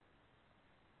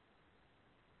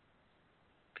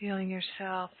 Feeling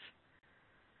yourself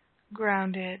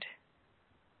grounded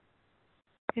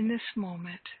in this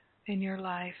moment in your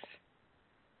life.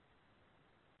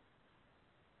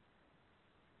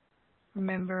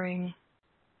 Remembering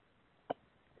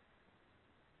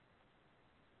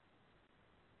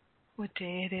what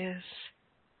day it is,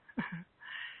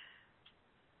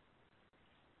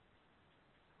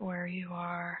 where you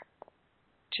are,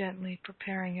 gently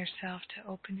preparing yourself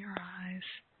to open your eyes.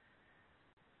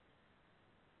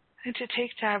 And to take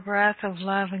that breath of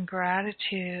love and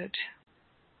gratitude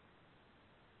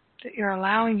that you're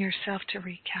allowing yourself to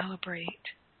recalibrate.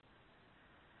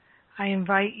 I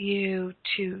invite you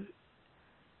to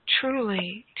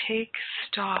truly take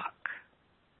stock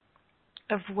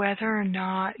of whether or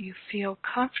not you feel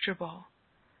comfortable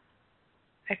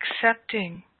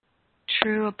accepting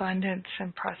true abundance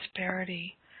and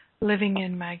prosperity, living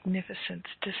in magnificence.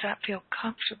 Does that feel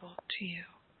comfortable to you?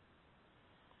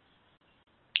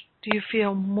 Do you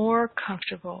feel more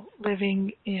comfortable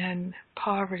living in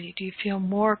poverty? Do you feel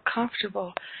more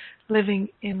comfortable living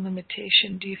in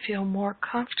limitation? Do you feel more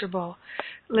comfortable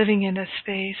living in a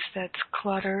space that's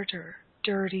cluttered or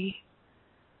dirty,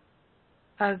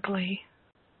 ugly,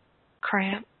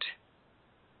 cramped?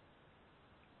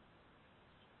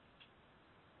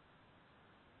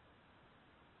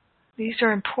 These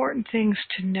are important things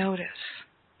to notice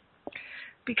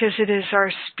because it is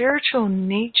our spiritual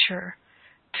nature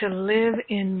to live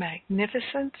in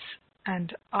magnificence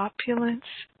and opulence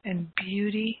and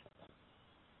beauty.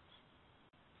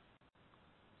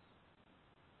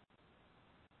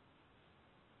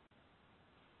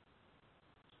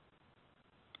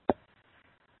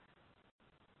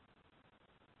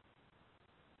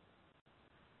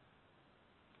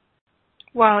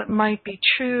 While it might be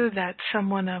true that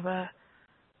someone of a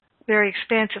very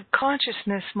expansive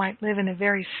consciousness might live in a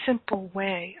very simple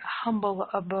way, a humble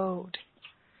abode,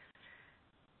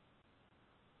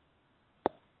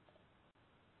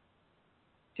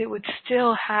 it would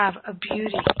still have a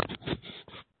beauty,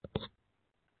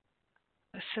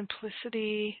 a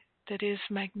simplicity that is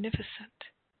magnificent.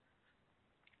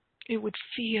 It would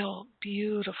feel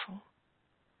beautiful.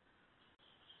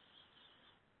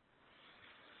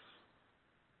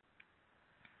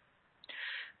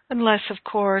 Unless, of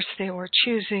course, they were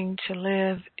choosing to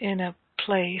live in a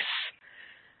place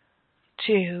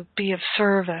to be of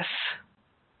service,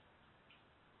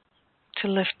 to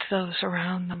lift those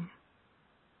around them.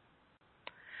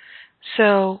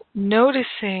 So,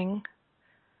 noticing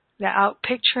the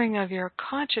outpicturing of your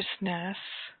consciousness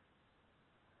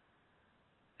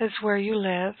is where you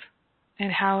live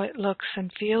and how it looks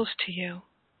and feels to you.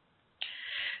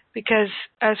 Because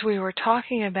as we were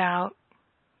talking about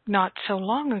not so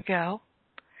long ago,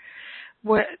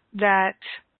 that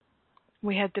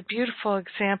we had the beautiful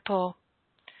example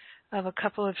of a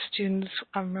couple of students,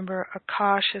 I remember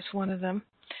Akash is one of them,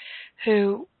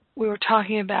 who we were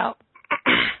talking about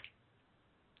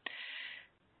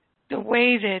the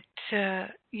way that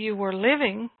you were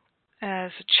living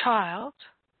as a child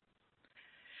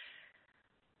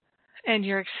and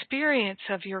your experience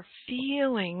of your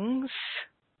feelings,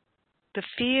 the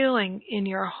feeling in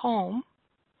your home,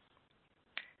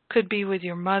 could be with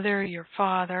your mother, your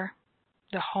father,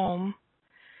 the home,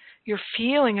 your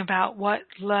feeling about what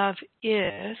love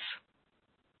is.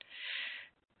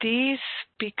 These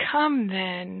become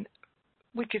then,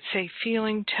 we could say,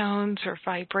 feeling tones or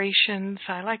vibrations.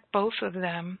 I like both of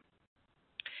them,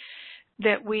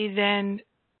 that we then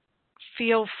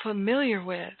feel familiar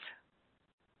with.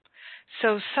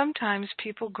 So sometimes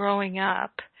people growing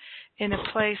up in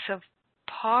a place of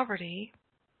poverty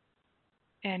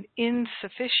and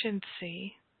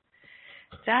insufficiency,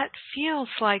 that feels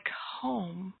like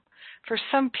home. For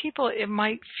some people, it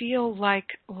might feel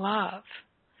like love.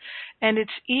 And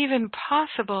it's even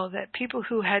possible that people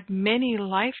who had many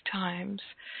lifetimes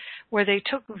where they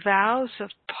took vows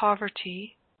of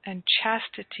poverty and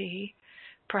chastity,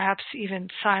 perhaps even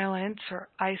silence or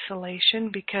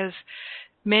isolation, because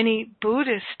many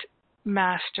Buddhist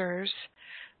masters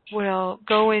will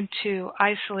go into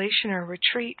isolation or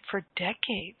retreat for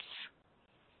decades,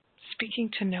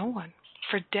 speaking to no one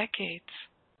for decades.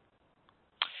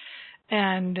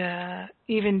 And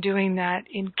even doing that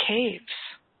in caves.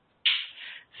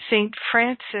 St.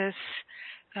 Francis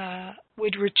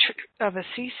of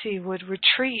Assisi would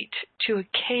retreat to a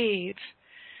cave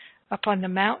up on the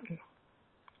mountain.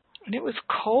 And it was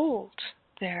cold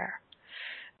there.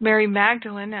 Mary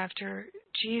Magdalene, after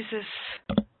Jesus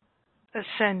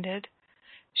ascended,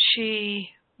 she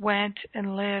went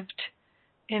and lived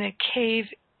in a cave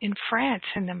in France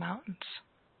in the mountains.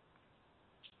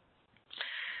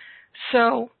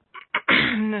 So,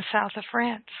 in the south of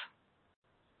France.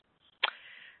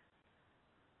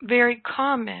 Very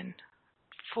common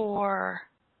for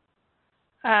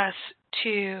us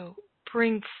to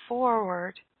bring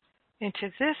forward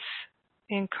into this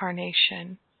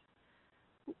incarnation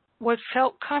what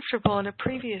felt comfortable in a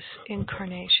previous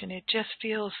incarnation. It just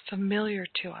feels familiar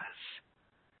to us.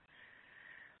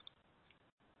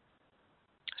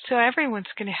 So everyone's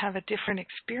going to have a different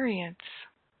experience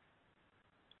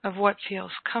of what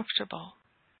feels comfortable.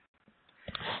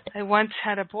 I once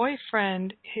had a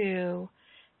boyfriend who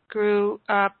grew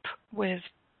up with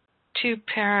two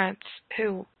parents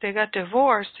who they got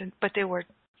divorced, but they were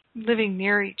living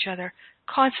near each other,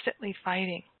 constantly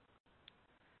fighting.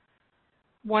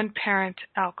 One parent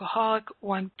alcoholic,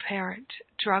 one parent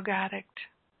drug addict,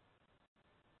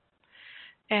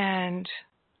 and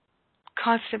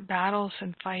constant battles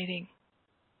and fighting.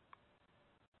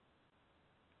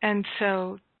 And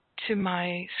so to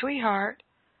my sweetheart,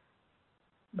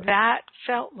 that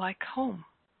felt like home.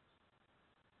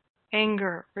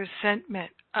 Anger,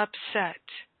 resentment, upset,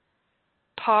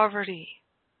 poverty,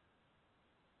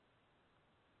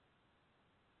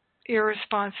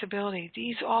 irresponsibility.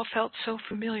 These all felt so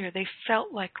familiar. They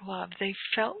felt like love. They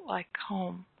felt like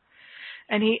home.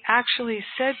 And he actually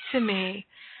said to me,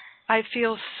 I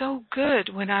feel so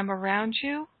good when I'm around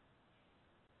you.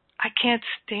 I can't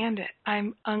stand it.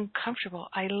 I'm uncomfortable.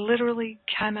 I literally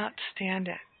cannot stand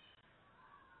it.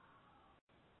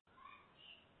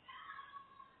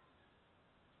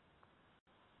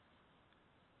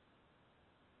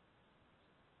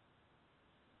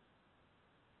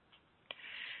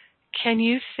 Can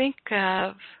you think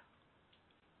of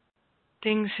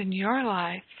things in your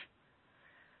life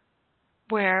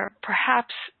where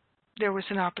perhaps there was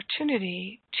an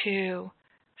opportunity to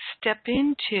step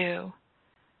into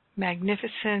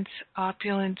magnificence,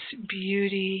 opulence,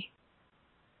 beauty,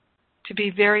 to be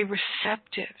very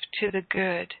receptive to the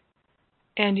good,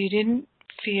 and you didn't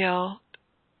feel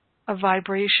a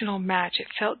vibrational match? It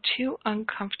felt too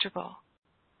uncomfortable.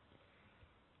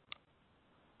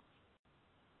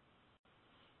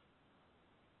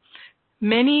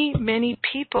 Many, many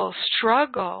people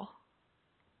struggle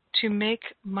to make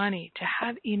money, to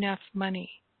have enough money.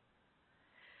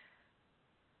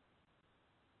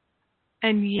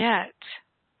 And yet,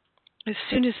 as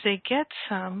soon as they get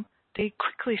some, they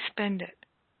quickly spend it.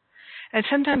 And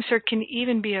sometimes there can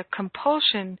even be a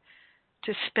compulsion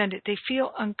to spend it. They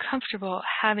feel uncomfortable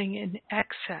having an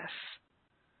excess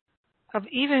of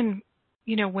even,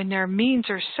 when their means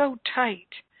are so tight.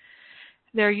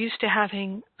 They're used to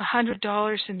having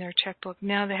 $100 in their checkbook.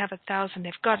 Now they have $1,000.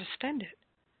 They've got to spend it.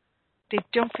 They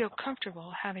don't feel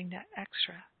comfortable having that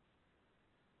extra.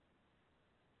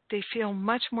 They feel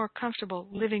much more comfortable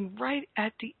living right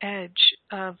at the edge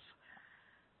of,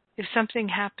 if something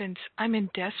happens, I'm in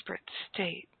desperate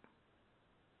state.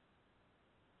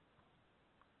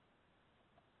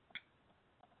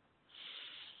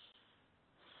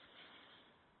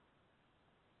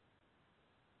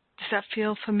 Does that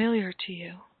feel familiar to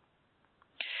you?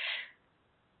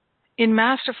 In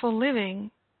Masterful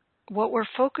Living, what we're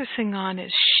focusing on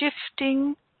is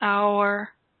shifting our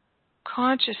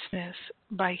consciousness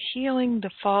by healing the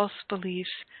false beliefs,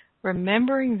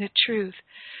 remembering the truth,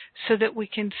 so that we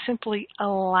can simply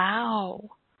allow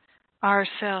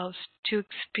ourselves to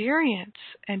experience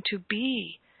and to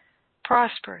be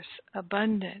prosperous,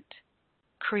 abundant,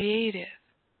 creative,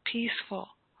 peaceful,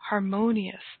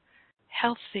 harmonious,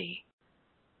 healthy.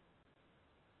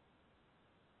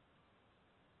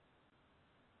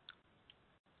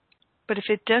 But if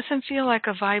it doesn't feel like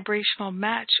a vibrational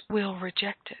match, we'll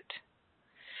reject it.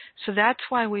 So that's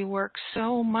why we work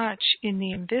so much in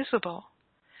the invisible,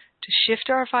 to shift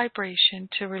our vibration,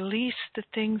 to release the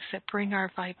things that bring our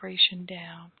vibration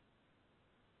down.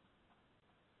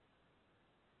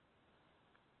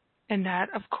 And that,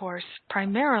 of course,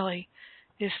 primarily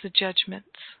is the judgments.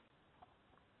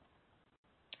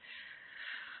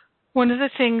 One of the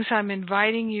things I'm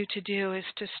inviting you to do is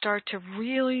to start to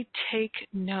really take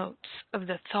notes of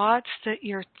the thoughts that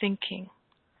you're thinking.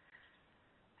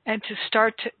 And to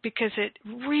start to, because it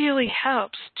really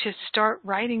helps to start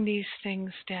writing these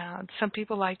things down. Some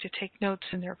people like to take notes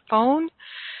in their phone.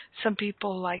 Some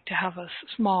people like to have a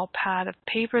small pad of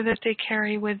paper that they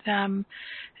carry with them.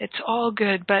 It's all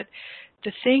good, but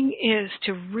the thing is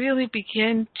to really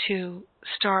begin to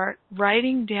start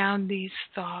writing down these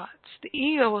thoughts. The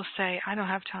ego will say, I don't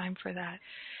have time for that.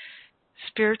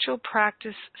 Spiritual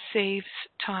practice saves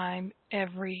time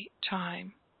every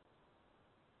time.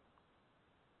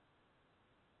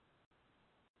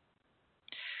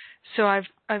 So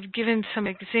I've given some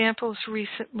examples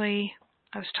recently.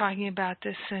 I was talking about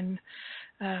this in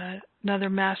another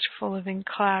Masterful Living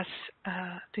class,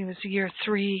 I think it was year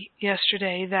 3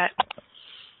 yesterday, that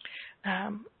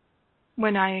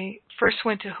when I first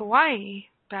went to Hawaii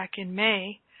back in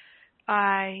May,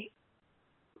 I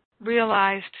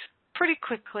realized pretty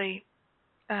quickly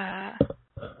I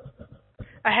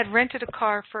had rented a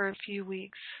car for a few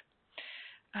weeks,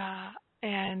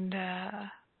 and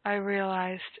I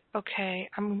realized, okay,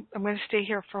 I'm going to stay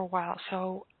here for a while,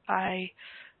 so I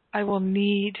will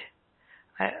need,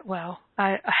 it will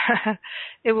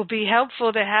be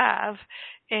helpful to have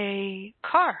a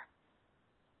car,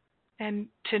 and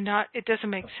it doesn't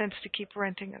make sense to keep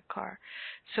renting a car,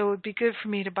 so it would be good for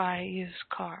me to buy a used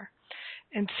car.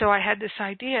 And so I had this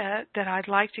idea that I'd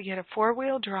like to get a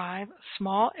 4-wheel drive, a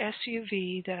small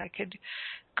SUV that I could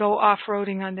go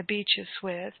off-roading on the beaches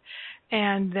with,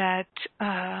 and that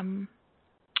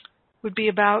would be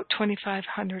about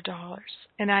 $2,500.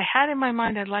 And I had in my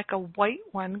mind I'd like a white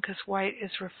one because white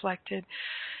is reflected.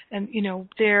 And,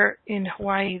 there in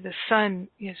Hawaii, the sun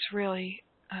is really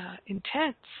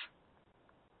intense.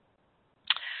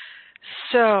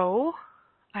 So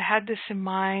I had this in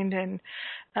mind, and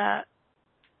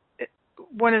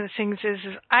one of the things is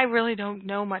I really don't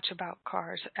know much about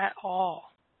cars at all.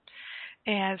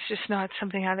 And it's just not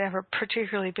something I've ever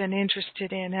particularly been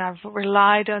interested in. I've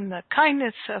relied on the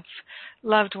kindness of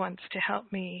loved ones to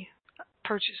help me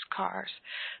purchase cars.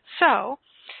 So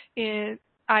I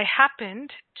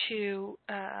happened to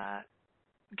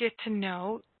get to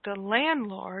know the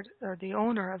landlord or the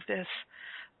owner of this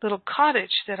little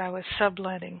cottage that I was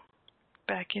subletting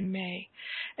back in May.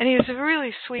 And he was a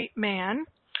really sweet man,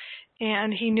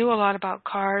 and he knew a lot about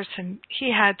cars, and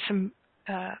he had some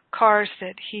cars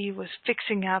that he was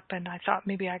fixing up, and I thought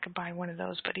maybe I could buy one of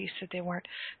those, but he said they weren't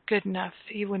good enough.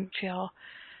 He wouldn't feel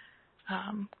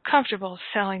comfortable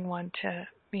selling one to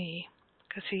me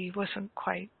because he wasn't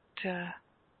quite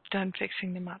done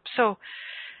fixing them up. So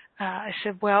I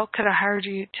said, well, could I hire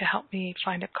you to help me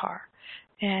find a car?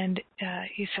 And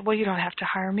he said, well, you don't have to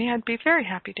hire me. I'd be very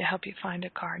happy to help you find a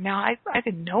car. Now, I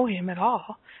didn't know him at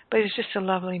all, but he was just a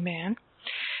lovely man.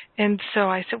 And so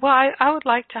I said, well, I would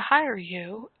like to hire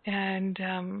you, and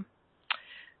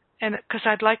because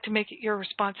I'd like to make it your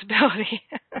responsibility,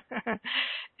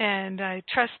 and I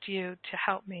trust you to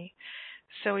help me.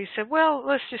 So he said, well,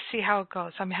 let's just see how it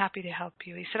goes. I'm happy to help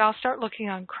you. He said, I'll start looking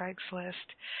on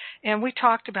Craigslist. And we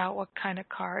talked about what kind of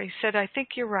car. He said, I think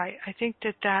you're right. I think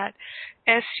that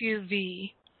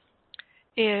SUV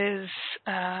is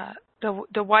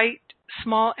the white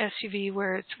small SUV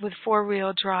where it's with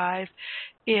 4-wheel drive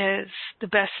is the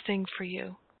best thing for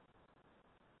you.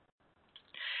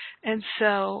 And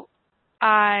so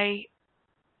I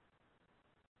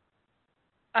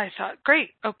thought,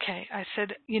 great, okay. I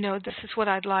said, this is what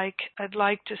I'd like. I'd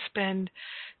like to spend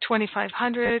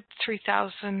 $2,500,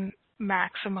 $3,000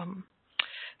 maximum.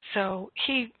 So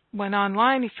he went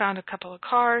online, he found a couple of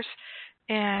cars,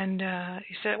 and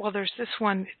he said, well, there's this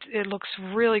one. It looks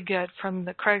really good from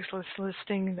the Craigslist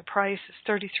listing. The price is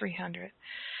 $3,300.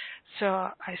 So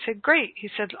I said, great. He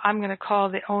said, I'm going to call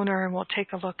the owner and we'll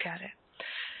take a look at it.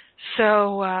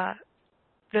 So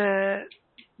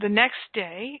the next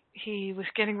day, he was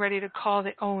getting ready to call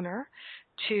the owner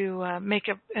to make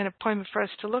an appointment for us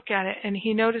to look at it, and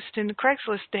he noticed in the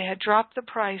Craigslist they had dropped the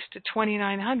price to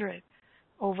 $2,900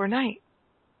 overnight.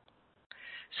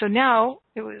 So now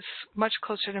it was much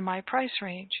closer to my price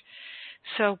range.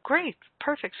 So great,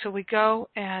 perfect. So we go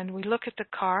and we look at the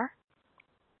car,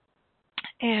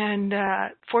 and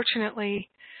fortunately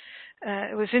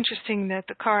It was interesting that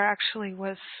the car actually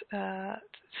was,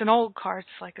 it's an old car.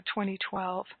 It's like a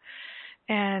 2012.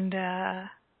 And,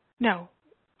 no,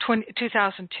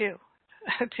 2002.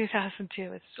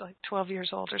 2002. It's like 12 years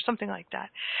old or something like that.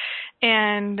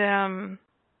 And the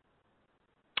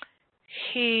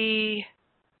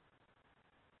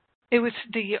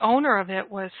owner of it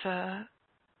was a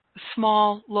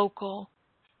small local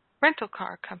rental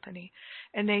car company,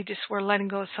 and they just were letting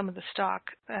go of some of the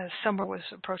stock as summer was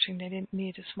approaching. They didn't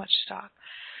need as much stock.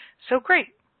 So great.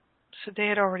 So they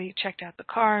had already checked out the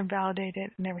car and validated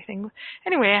it and everything.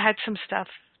 Anyway, I had some stuff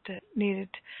that needed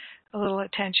a little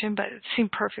attention, but it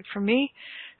seemed perfect for me.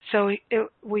 So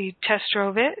we test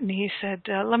drove it, and he said,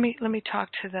 let me talk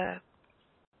to the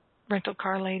rental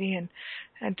car lady and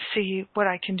see what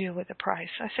I can do with the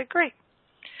price. I said, great.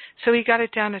 So he got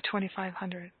it down to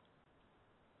 $2,500.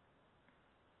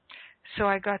 So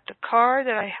I got the car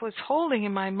that I was holding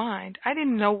in my mind. I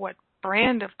didn't know what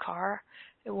brand of car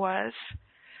it was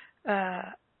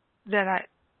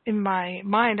in my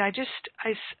mind. I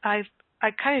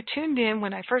kind of tuned in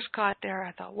when I first got there.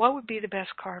 I thought, what would be the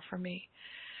best car for me?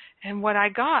 And what I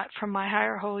got from my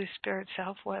higher Holy Spirit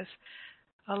self was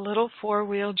a little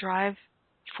 4-wheel drive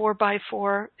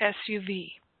 4x4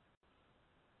 SUV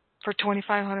for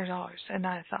 $2,500. And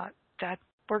I thought, that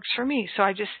works for me. So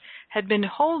I just had been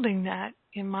holding that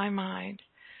in my mind.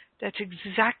 That's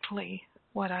exactly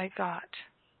what I got.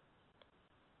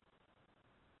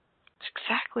 It's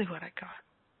exactly what I got.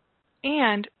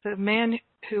 And the man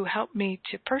who helped me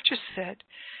to purchase it,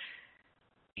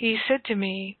 he said to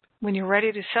me, when you're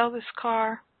ready to sell this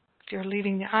car, if you're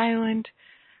leaving the island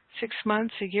 6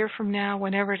 months, a year from now,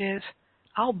 whenever it is,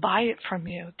 I'll buy it from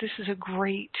you. This is a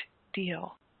great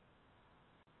deal.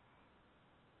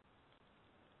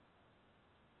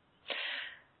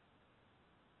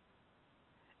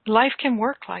 Life can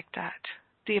work like that.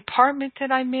 The apartment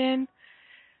that I'm in,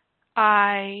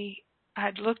 I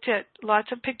had looked at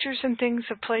lots of pictures and things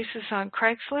of places on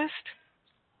Craigslist.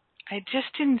 I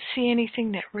just didn't see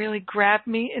anything that really grabbed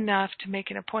me enough to make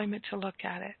an appointment to look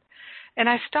at it. And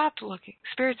I stopped looking.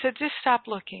 Spirit said, just stop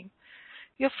looking.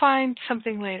 You'll find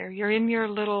something later. You're in your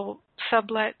little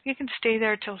sublet. You can stay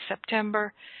there till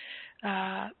September.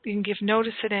 You can give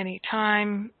notice at any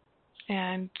time.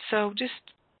 And so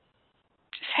just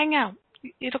hang out.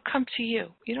 It'll come to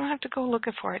you. You don't have to go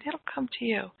looking for it. It'll come to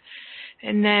you.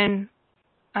 And then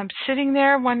I'm sitting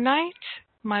there one night,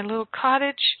 my little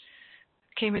cottage,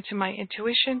 came into my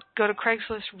intuition, go to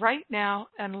Craigslist right now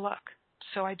and look.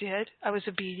 So I did. I was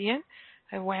obedient.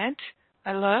 I went,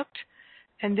 I looked,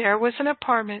 and there was an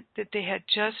apartment that they had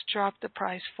just dropped the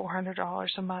price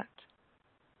 $400 a month.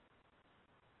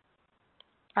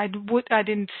 I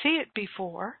didn't see it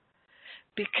before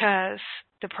because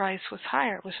the price was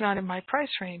higher. It was not in my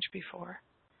price range before.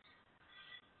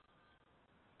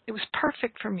 It was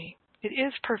perfect for me. It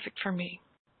is perfect for me.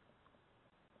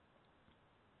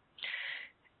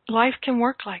 Life can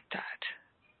work like that.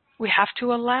 We have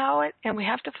to allow it, and we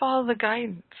have to follow the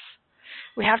guidance.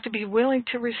 We have to be willing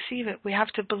to receive it. We have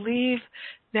to believe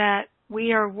that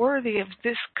we are worthy of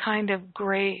this kind of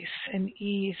grace and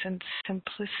ease and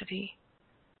simplicity.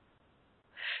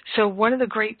 So one of the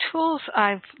great tools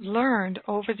I've learned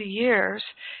over the years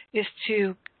is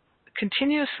to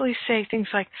continuously say things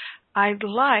like, I'd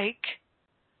like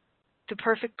the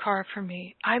perfect car for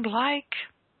me. I'd like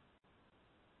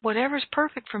whatever's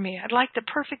perfect for me. I'd like the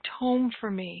perfect home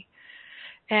for me.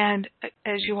 And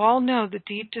as you all know, the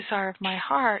deep desire of my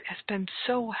heart has been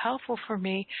so helpful for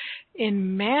me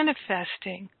in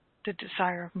manifesting the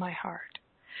desire of my heart.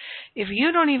 If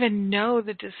you don't even know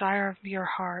the desire of your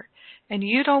heart, and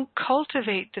you don't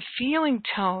cultivate the feeling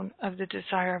tone of the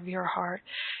desire of your heart,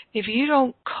 if you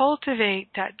don't cultivate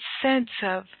that sense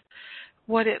of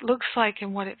what it looks like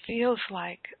and what it feels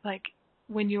like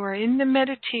when you are in the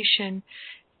meditation,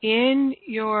 in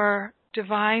your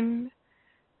divine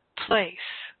place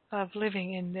of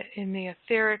living in the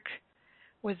etheric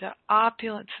with the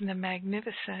opulence and the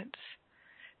magnificence,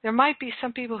 there might be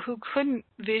some people who couldn't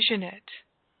vision it.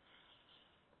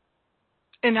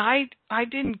 And I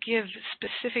didn't give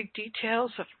specific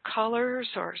details of colors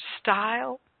or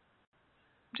style.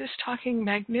 I'm just talking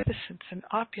magnificence and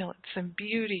opulence and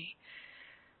beauty,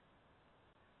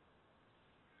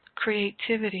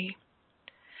 creativity.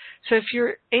 So if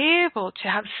you're able to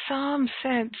have some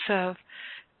sense of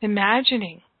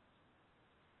imagining,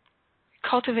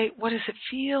 cultivate what does it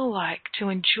feel like to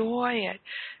enjoy it,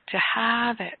 to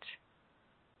have it.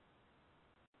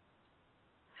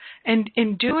 And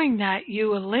in doing that,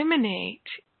 you eliminate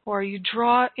or you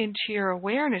draw into your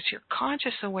awareness, your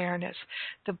conscious awareness,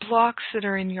 the blocks that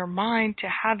are in your mind to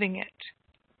having it.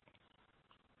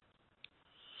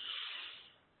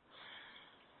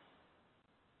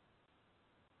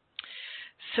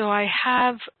 So I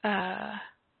have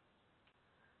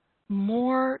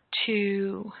more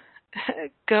to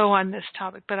go on this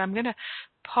topic, but I'm going to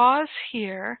pause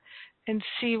here and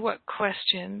see what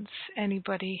questions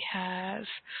anybody has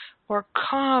or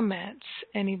comments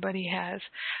anybody has.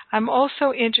 I'm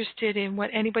also interested in what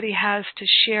anybody has to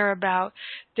share about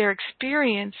their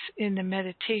experience in the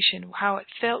meditation, how it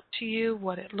felt to you,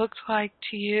 what it looked like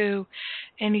to you,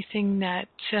 anything that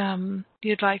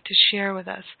you'd like to share with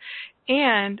us.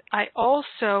 And I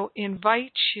also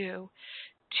invite you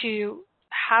to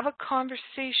have a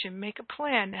conversation, make a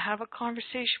plan to have a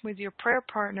conversation with your prayer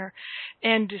partner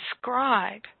and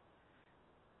describe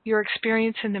your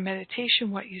experience in the meditation,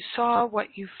 what you saw, what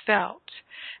you felt,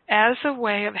 as a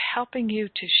way of helping you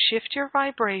to shift your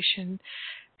vibration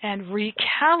and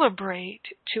recalibrate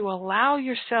to allow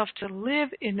yourself to live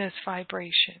in this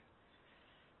vibration.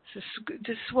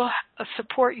 This will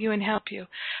support you and help you.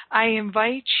 I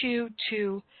invite you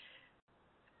to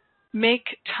make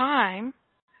time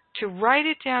to write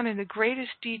it down in the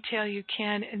greatest detail you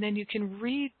can, and then you can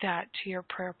read that to your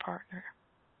prayer partner.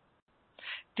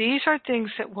 These are things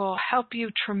that will help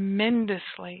you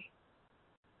tremendously.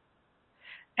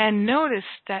 And notice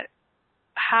that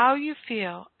how you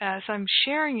feel as I'm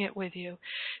sharing it with you.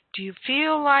 Do you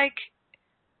feel like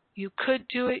you could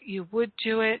do it, you would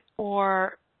do it,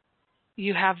 or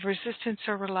you have resistance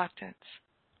or reluctance?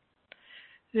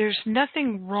 There's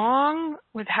nothing wrong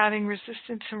with having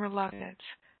resistance and reluctance.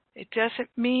 It doesn't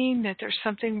mean that there's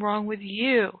something wrong with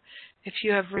you if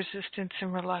you have resistance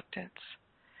and reluctance.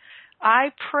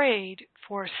 I prayed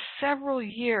for several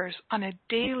years on a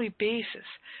daily basis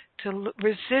to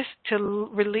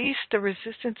release the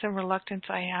resistance and reluctance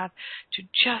I have to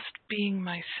just being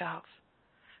myself,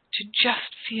 to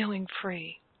just feeling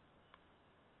free.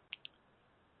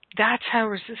 That's how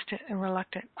resistant and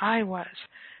reluctant I was.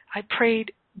 I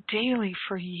prayed daily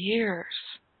for years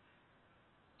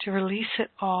to release it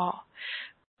all.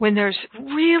 When there's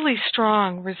really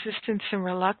strong resistance and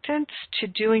reluctance to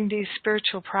doing these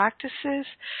spiritual practices,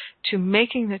 to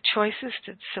making the choices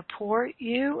that support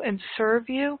you and serve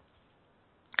you,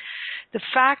 the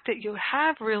fact that you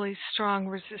have really strong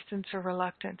resistance or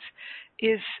reluctance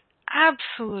is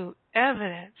absolute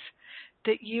evidence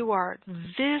that you are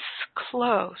this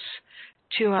close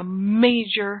to a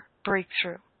major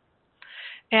breakthrough.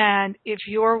 And if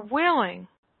you're willing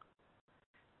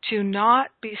to not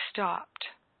be stopped,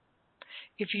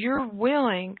 if you're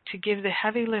willing to give the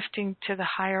heavy lifting to the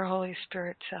higher Holy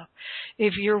Spirit self,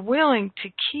 if you're willing to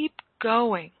keep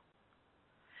going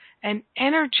and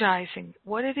energizing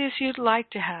what it is you'd like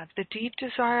to have, the deep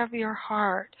desire of your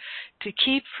heart, to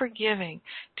keep forgiving,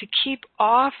 to keep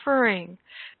offering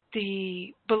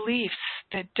the beliefs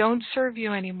that don't serve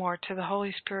you anymore to the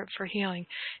Holy Spirit for healing,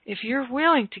 if you're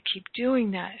willing to keep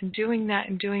doing that and doing that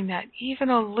and doing that even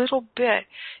a little bit,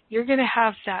 you're going to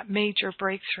have that major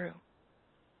breakthrough.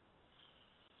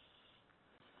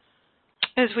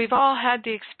 As we've all had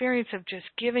the experience of just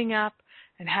giving up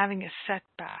and having a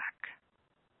setback.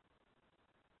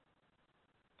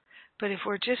 But if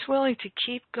we're just willing to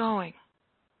keep going,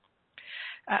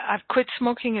 I've quit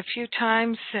smoking a few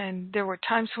times, and there were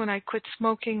times when I quit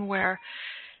smoking where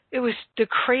it was the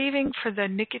craving for the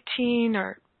nicotine,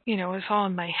 or, it was all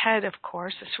in my head, of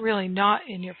course. It's really not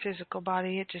in your physical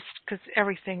body. It just, because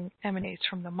everything emanates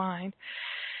from the mind.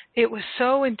 It was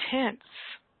so intense,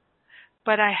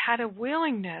 but I had a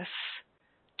willingness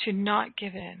to not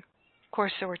give in. Of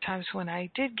course, there were times when I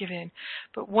did give in,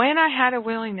 but when I had a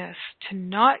willingness to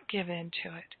not give in to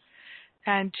it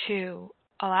and to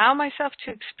allow myself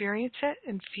to experience it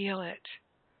and feel it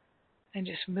and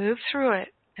just move through it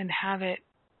and have it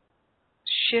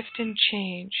shift and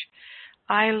change,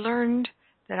 I learned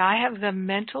that I have the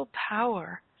mental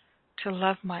power to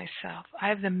love myself. I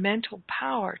have the mental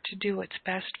power to do what's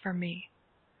best for me.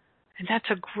 And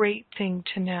that's a great thing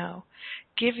to know.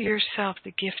 Give yourself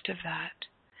the gift of that.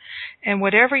 And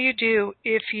whatever you do,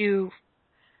 if you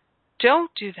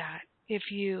don't do that, if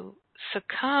you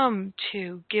succumb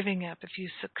to giving up, if you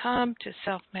succumb to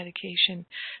self-medication,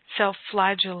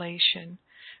 self-flagellation,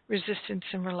 resistance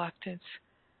and reluctance,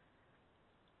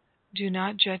 do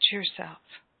not judge yourself.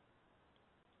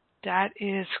 That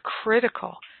is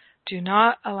critical. Do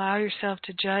not allow yourself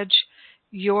to judge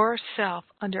yourself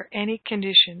under any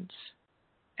conditions,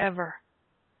 ever.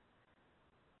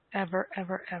 Ever,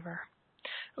 ever, ever.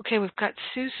 Okay, we've got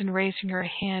Susan raising her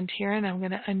hand here, and I'm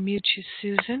going to unmute you,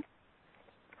 Susan.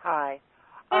 Hi.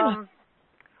 Hey.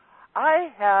 I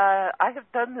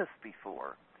have done this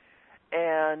before,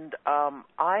 and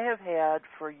I have had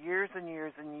for years and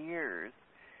years and years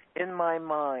in my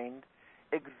mind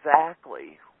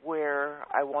exactly where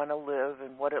I want to live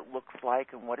and what it looks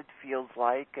like and what it feels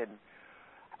like and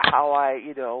how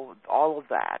all of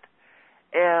that.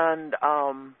 And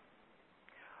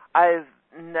I've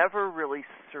never really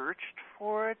searched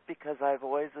for it because I've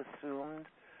always assumed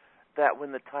that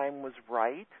when the time was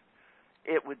right,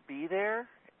 it would be there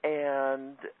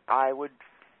and I would,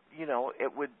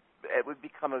 it would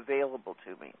become available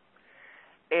to me.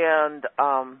 And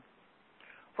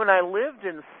when I lived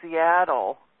in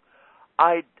Seattle,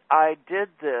 I did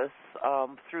this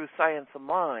through Science of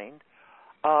Mind,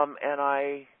 and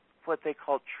I what they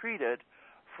call treated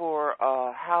for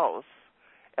a house,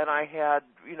 and I had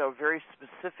very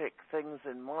specific things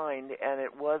in mind, and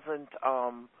it wasn't,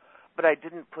 but I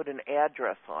didn't put an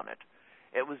address on it.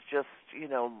 It was just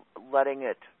letting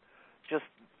it just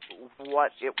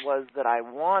what it was that I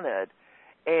wanted.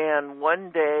 And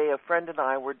one day, a friend and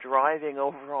I were driving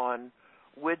over on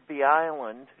Whidbey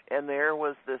Island, and there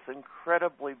was this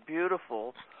incredibly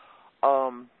beautiful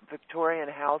Victorian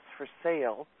house for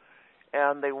sale.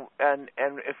 And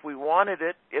if we wanted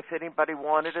it, if anybody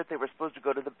wanted it, they were supposed to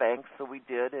go to the bank, so we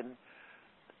did. And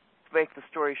to make the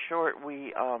story short,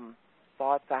 we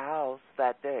bought the house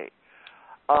that day,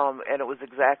 and it was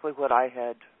exactly what I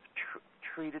had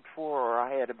treated for, or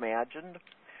I had imagined.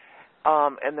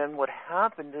 And then what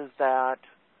happened is that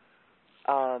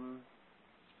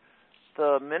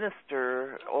the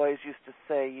minister always used to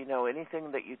say,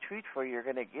 anything that you treat for, you're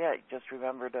going to get. Just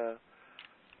remember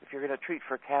if you're going to treat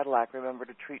for Cadillac, remember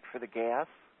to treat for the gas.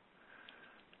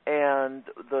 And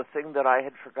the thing that I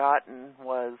had forgotten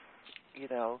was,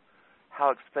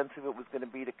 how expensive it was going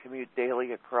to be to commute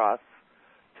daily across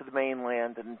to the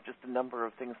mainland and just a number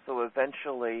of things. So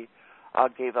eventually I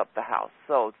gave up the house.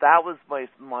 So that was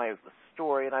my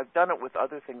story, and I've done it with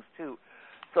other things too.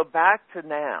 So back to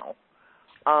now,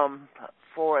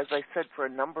 as I said, for a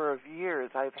number of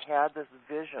years, I've had this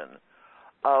vision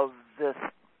of this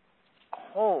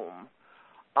home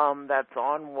that's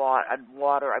on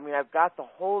water. I mean, I've got the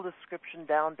whole description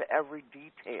down to every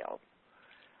detail.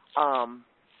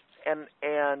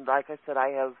 And like I said, I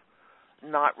have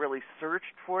not really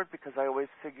searched for it because I always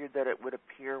figured that it would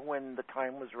appear when the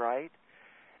time was right.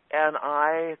 And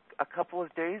I, a couple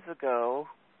of days ago,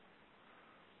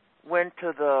 went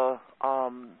to the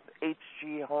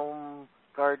HG Home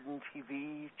Garden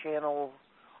TV channel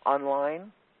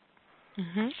online,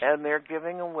 and they're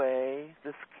giving away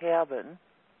this cabin.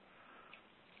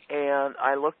 And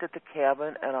I looked at the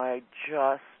cabin, and I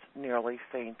just nearly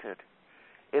fainted.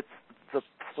 It's the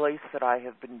place that I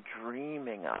have been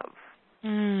dreaming of.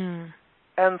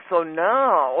 And so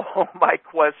now my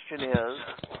question is,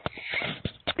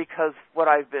 because what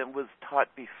was taught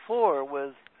before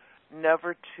was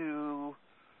never to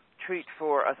treat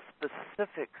for a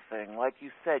specific thing. Like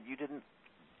you said, you didn't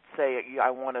say, I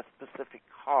want a specific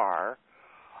car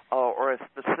or a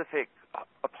specific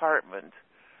apartment.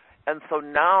 And so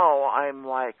now I'm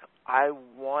like, I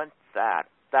want that.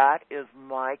 That is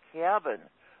my cabin.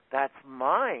 That's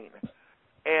mine.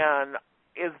 And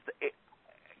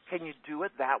can you do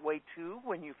it that way too?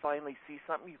 When you finally see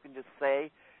something, you can just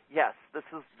say, yes, this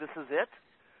is it?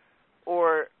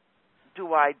 Or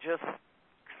do I just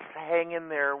hang in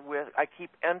there I keep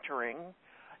entering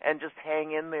and just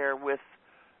hang in there with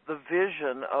the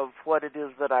vision of what it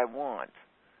is that I want?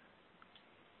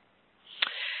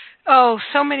 Oh,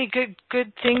 so many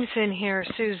good things in here,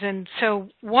 Susan. So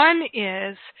one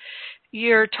is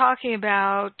you're talking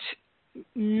about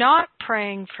not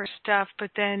praying for stuff,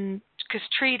 but then, because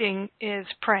treating is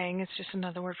praying, it's just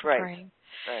another word for praying.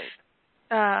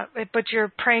 Right. But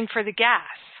you're praying for the gas,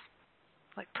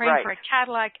 like praying for a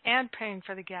Cadillac and praying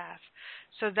for the gas.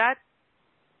 So that,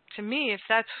 to me, if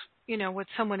that's, what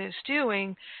someone is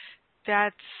doing,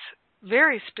 that's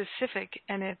very specific,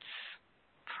 and it's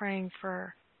praying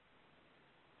for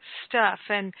stuff.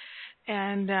 And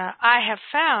I have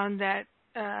found that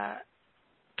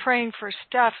praying for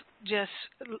stuff just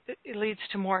leads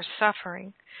to more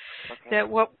suffering. Okay.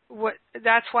 That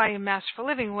that's why in Master for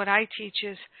Living, what I teach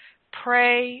is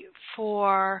pray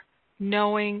for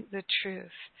knowing the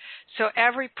truth. So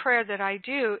every prayer that I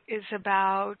do is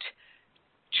about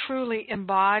truly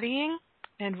embodying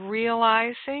and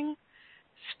realizing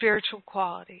spiritual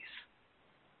qualities,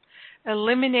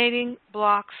 eliminating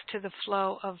blocks to the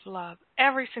flow of love.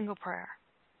 Every single prayer,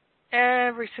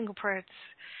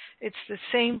 it's the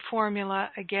same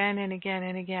formula again and again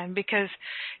and again. Because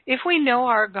if we know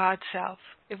our God self,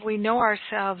 if we know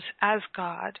ourselves as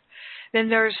God, then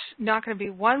there's not going to be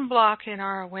one block in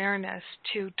our awareness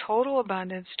to total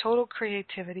abundance, total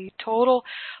creativity, total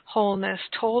wholeness,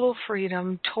 total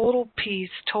freedom, total peace,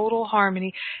 total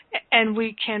harmony, and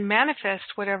we can manifest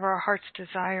whatever our heart's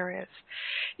desire is.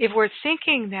 If we're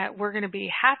thinking that we're going to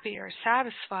be happy or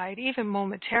satisfied, even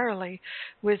momentarily,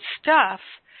 with stuff,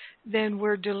 then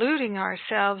we're deluding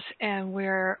ourselves, and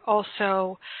we're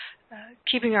also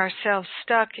keeping ourselves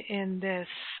stuck in this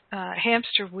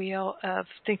hamster wheel of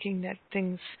thinking that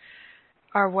things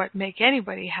are what make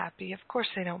anybody happy. Of course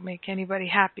they don't make anybody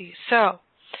happy. So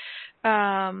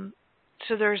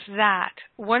there's that.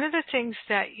 One of the things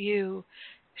that you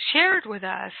shared with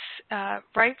us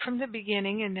right from the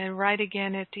beginning and then right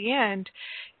again at the end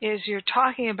is you're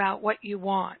talking about what you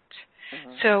want.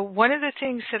 Mm-hmm. So one of the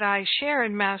things that I share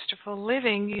in Masterful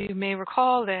Living, you may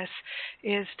recall this,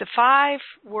 is the 5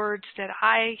 words that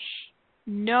I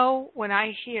know when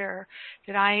I hear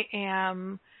that I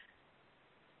am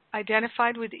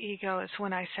identified with ego is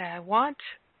when I say I want,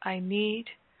 I need,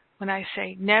 when I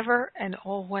say never, and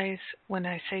always when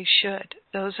I say should.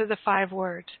 Those are the 5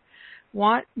 words.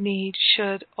 Want, need,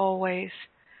 should, always,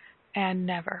 and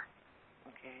never.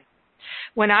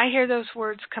 When I hear those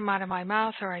words come out of my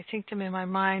mouth or I think them in my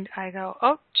mind, I go,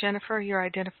 oh, Jennifer, you're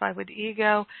identified with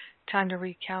ego. Time to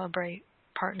recalibrate,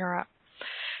 partner up.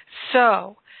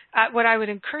 So what I would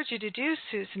encourage you to do,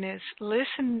 Susan, is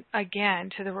listen again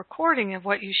to the recording of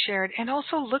what you shared and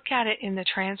also look at it in the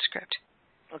transcript.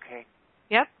 Okay.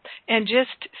 Yep. And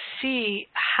just see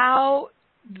how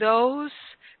those,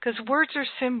 because words are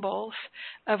symbols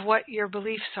of what your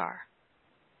beliefs are.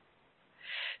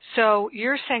 So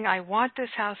you're saying, I want this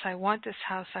house, I want this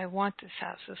house, I want this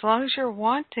house. As long as you're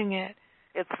wanting it.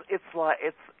 It's like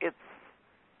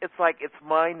it's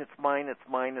mine, it's mine, it's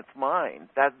mine, it's mine.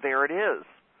 That there it is.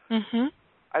 Mm-hmm.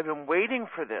 I've been waiting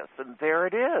for this, and there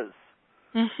it is.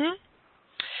 Mm-hmm.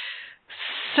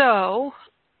 So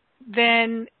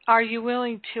then are you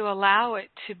willing to allow it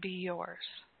to be yours?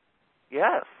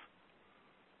 Yes.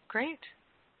 Great.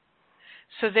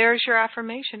 So there's your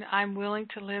affirmation. I'm willing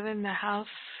to live in the house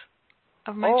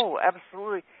of my Oh,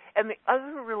 absolutely. And the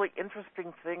other really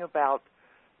interesting thing about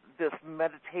this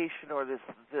meditation or this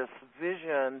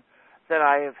vision that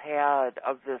I have had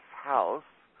of this house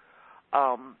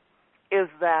is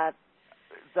that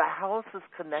the house is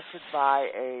connected by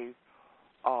a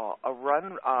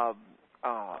run. I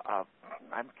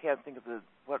can't think of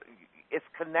what. It's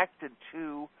connected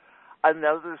to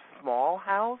another small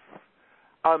house.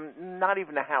 Not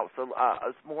even a house.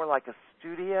 It's more like a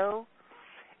studio.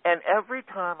 And every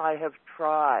time I have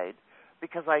tried,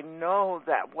 because I know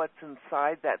that what's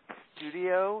inside that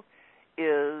studio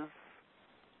is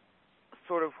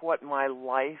sort of what my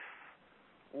life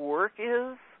work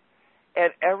is,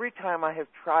 and every time I have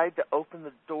tried to open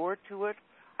the door to it,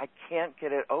 I can't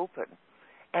get it open.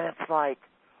 And it's like,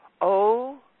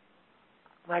 oh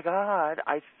my God,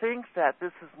 I think that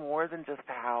this is more than just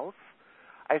a house.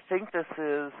 I think this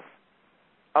is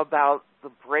about the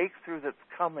breakthrough that's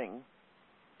coming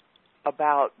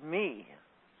about me.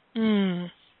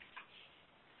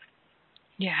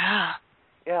 Yeah.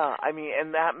 Yeah, I mean,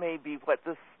 and that may be what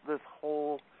this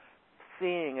whole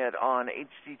seeing it on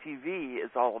HGTV is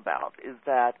all about, is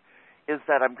that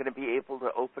I'm going to be able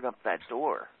to open up that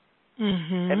door.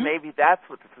 Mm-hmm. And maybe that's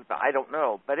what this is about. I don't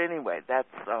know. But anyway, that's...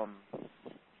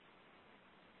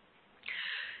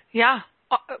 Yeah.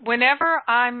 Whenever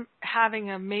I'm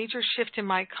having a major shift in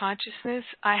my consciousness,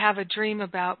 I have a dream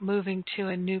about moving to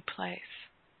a new place.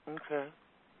 Okay.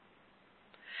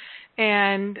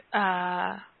 And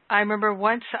I remember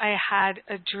once I had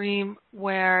a dream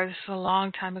where, this was a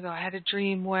long time ago, I had a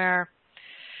dream where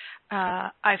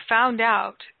I found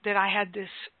out that I had this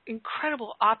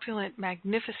incredible, opulent,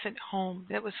 magnificent home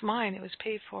that was mine. It was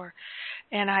paid for.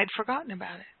 And I'd forgotten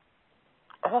about it.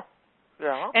 Oh.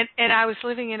 Yeah. And I was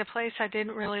living in a place I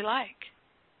didn't really like.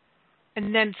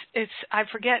 And then I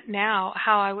forget now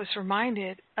how I was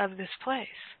reminded of this place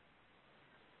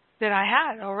that I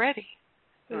had already.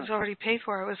 It was already paid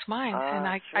for. It was mine. And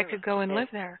I could go and live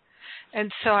there.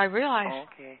 And so I realized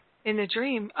in the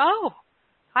dream,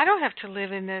 I don't have to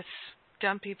live in this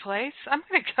dumpy place. I'm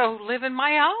going to go live in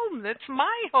my home. That's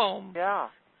my home. Yeah.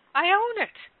 I own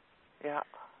it. Yeah.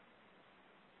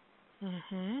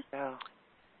 Mm-hmm. Yeah.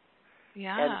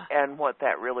 Yeah. And what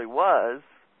that really was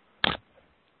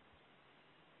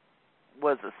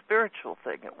a spiritual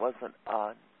thing. It wasn't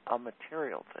a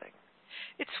material thing.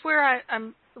 It's where I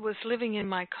was living in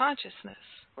my consciousness.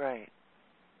 Right.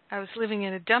 I was living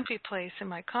in a dumpy place in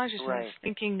my consciousness,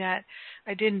 thinking that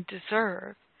I didn't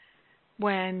deserve,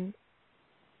 when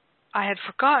I had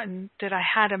forgotten that I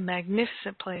had a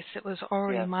magnificent place that was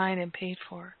already Yes. mine and paid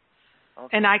for.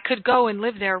 Okay. And I could go and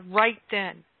live there right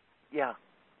then. Yeah.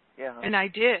 Yeah. And I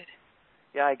did.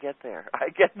 Yeah, I get there. I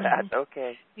get that. Mm-hmm.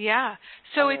 Okay. Yeah.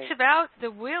 So All it's right. about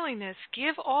the willingness.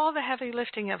 Give all the heavy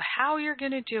lifting of how you're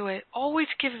going to do it. Always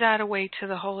give that away to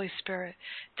the Holy Spirit.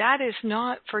 That is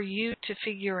not for you to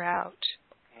figure out.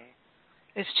 Okay.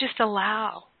 It's just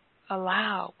allow.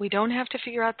 Allow. We don't have to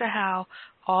figure out the how.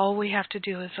 All we have to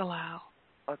do is allow.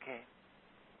 Okay.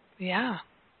 Yeah.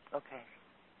 Okay.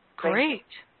 Great.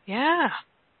 Yeah.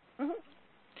 Mm-hmm.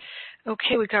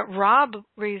 Okay, we got Rob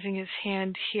raising his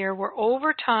hand here. We're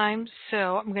over time,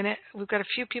 so we've got a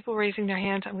few people raising their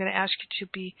hands. I'm gonna ask you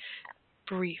to be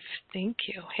brief. Thank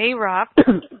you. Hey, Rob. Hey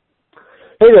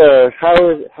there. How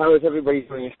is everybody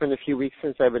doing? It's been a few weeks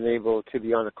since I've been able to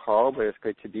be on a call, but it's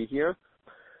good to be here.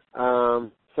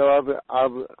 So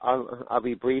I'll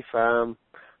be brief.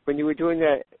 When you were doing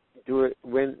that,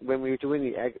 when we were doing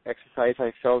the exercise,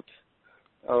 I felt,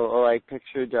 or I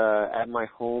pictured at my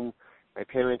home, my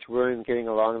parents weren't getting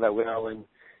along that well, and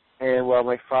while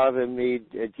my father made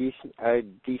a decent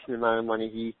amount of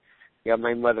money,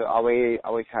 my mother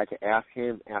always had to ask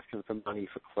him for money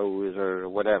for clothes or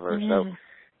whatever. Mm.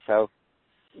 So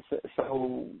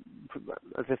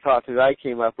the thought that I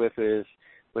came up with was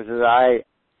that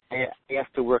I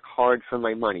have to work hard for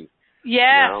my money.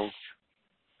 Yes, you know?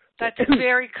 That's a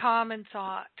very common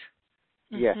thought.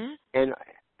 Yeah, Mm-hmm.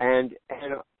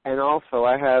 and also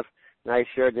I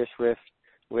shared this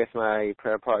with my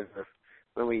prayer partner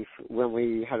when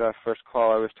we had our first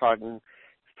call. I was talking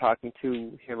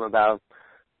to him about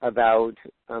how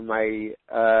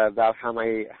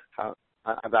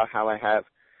I have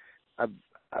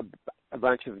a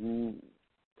bunch of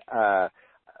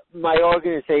my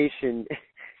organization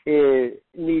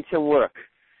needs some work,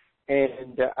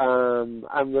 and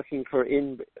I'm looking for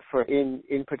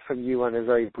input from you on a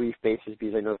very brief basis,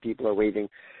 because I know people are waiting,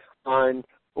 on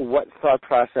what thought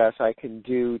process I can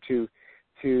do to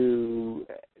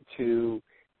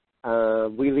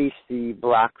release the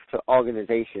blocks to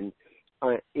organization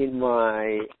in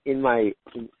my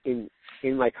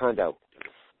condo.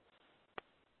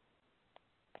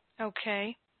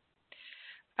 Okay.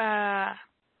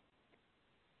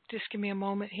 Just give me a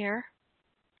moment here.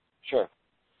 Sure.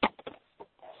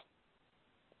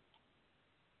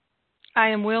 I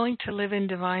am willing to live in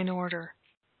divine order.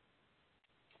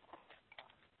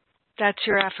 That's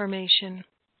your affirmation.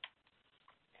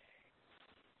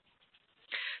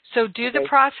 So do the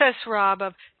process, Rob,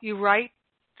 of you write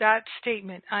that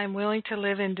statement. I am willing to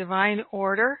live in divine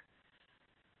order,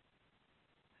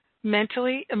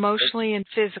 mentally, emotionally, and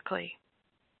physically.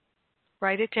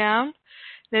 Write it down.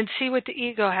 Then see what the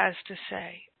ego has to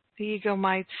say. The ego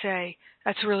might say,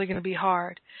 that's really going to be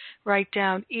hard. Write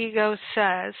down, ego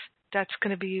says, that's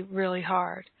going to be really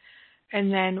hard. And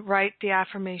then write the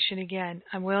affirmation again.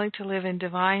 I'm willing to live in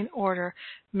divine order,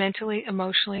 mentally,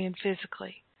 emotionally, and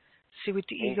physically. See what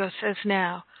the ego says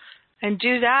now. And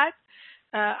do that.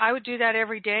 I would do that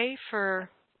every day for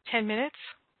 10 minutes,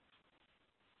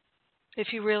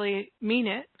 if you really mean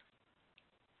it.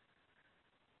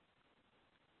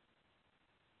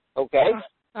 Okay.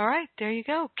 All right, there you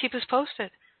go. Keep us posted.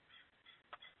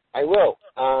 I will.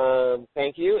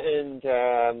 Thank you, and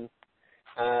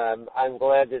I'm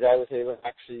glad that I was able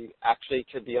actually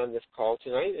to be on this call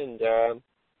tonight. And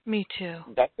me too.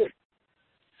 That's it.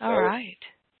 All right.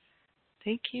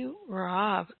 Thank you,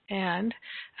 Rob. And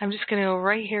I'm just going to go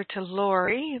right here to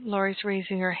Lori. Lori's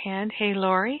raising her hand. Hey,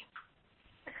 Lori.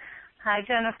 Hi,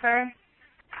 Jennifer.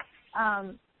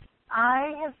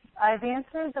 I've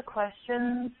answered the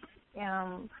questions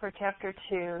for Chapter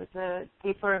 2, the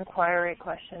deeper inquiry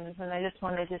questions, and I just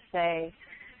wanted to say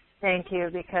thank you,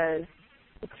 because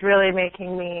it's really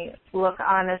making me look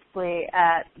honestly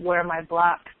at where my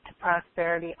blocks to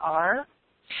prosperity are.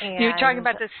 And you're talking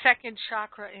about the second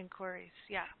chakra inquiries,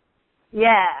 yeah.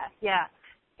 Yeah.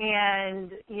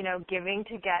 And, giving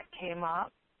to get came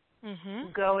up.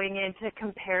 Mm-hmm. Going into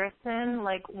comparison,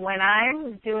 like when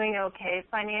I'm doing okay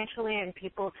financially and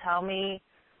people tell me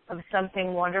of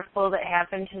something wonderful that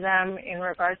happened to them in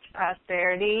regards to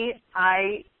prosperity,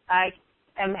 I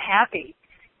am happy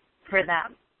for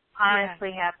them,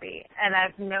 honestly happy. And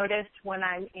I've noticed when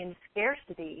I'm in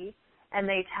scarcity and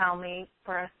they tell me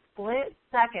for a split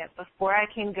second before I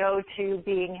can go to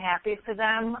being happy for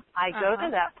them, I go to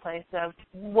that place of,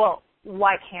 well,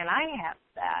 why can't I have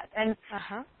that? And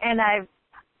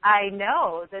I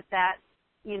know that that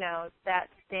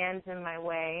stands in my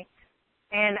way.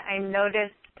 And I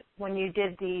noticed when you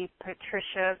did the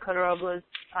Patricia Codorobla's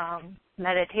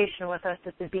meditation with us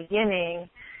at the beginning,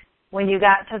 when you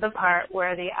got to the part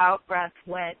where the out-breath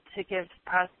went to give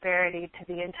prosperity to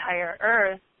the entire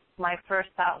earth, my first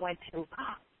thought went to,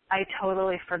 I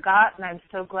totally forgot, and I'm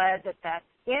so glad that that's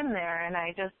in there. And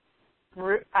I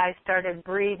started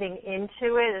breathing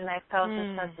into it, and I felt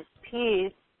a sense of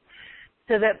peace,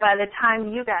 so that by the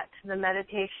time you got to the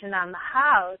meditation on the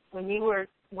house,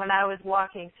 when I was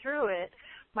walking through it,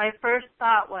 my first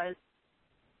thought was,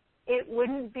 it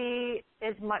wouldn't be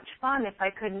as much fun if I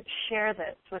couldn't share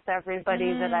this with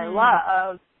everybody that I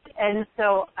loved. And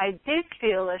so I did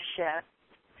feel a shift,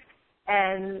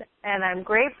 and I'm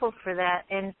grateful for that.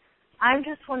 And I'm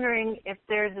just wondering if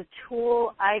there's a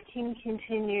tool I can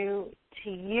continue to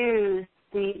use.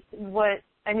 The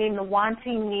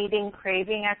wanting, needing,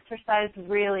 craving exercise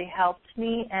really helped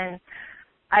me, and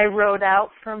I wrote out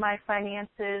for my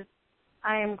finances,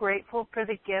 I am grateful for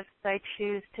the gifts I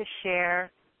choose to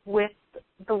share with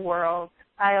the world.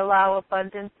 I allow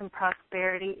abundance and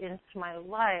prosperity into my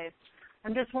life.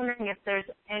 I'm just wondering if there's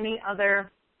any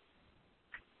other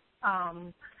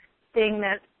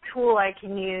tool I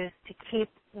can use to keep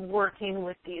working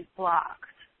with these blocks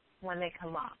when they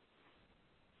come up.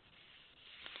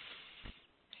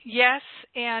 Yes,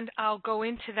 and I'll go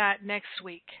into that next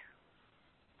week.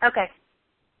 Okay.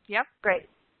 Yep. Great.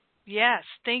 Yes,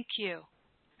 thank you.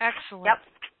 Excellent. Yep.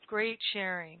 Great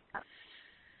sharing.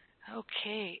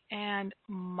 Okay, and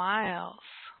Miles.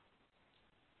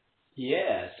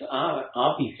 Yes,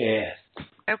 I'll be fast.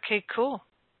 Okay, cool.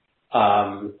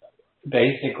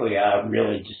 Basically, I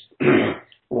really just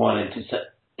wanted to say,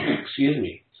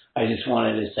 I just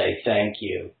wanted to say thank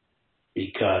you,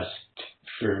 because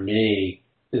for me,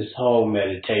 this whole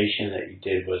meditation that you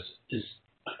did was this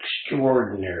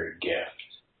extraordinary gift.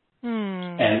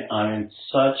 And I'm in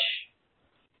such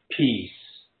peace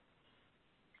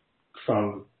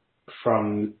from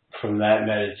that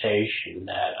meditation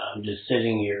that I'm just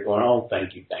sitting here going, oh,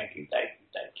 thank you, thank you, thank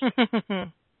you, thank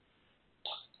you.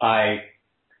 I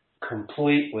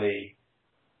completely,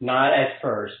 not at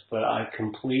first, but I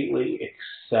completely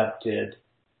accepted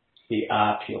the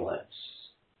opulence.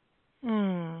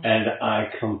 And I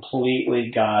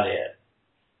completely got it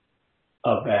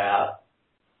about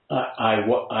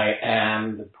I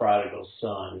am the prodigal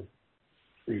son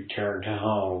returned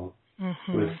home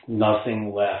with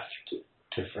nothing left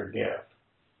to forgive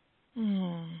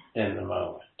in the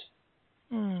moment.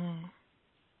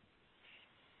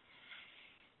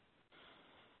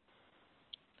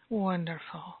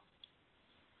 Wonderful.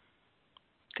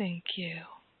 Thank you.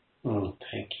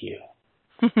 Thank you.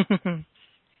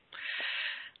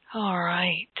 All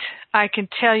right. I can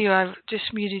tell you, I've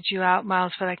just muted you out,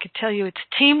 Miles, but I can tell you it's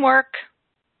teamwork.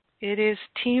 It is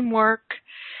teamwork,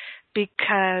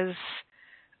 because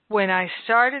when I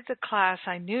started the class,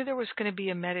 I knew there was going to be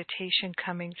a meditation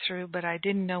coming through, but I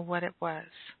didn't know what it was.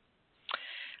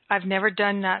 I've never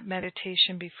done that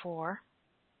meditation before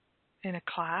in a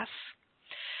class,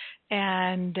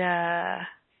 and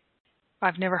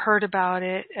I've never heard about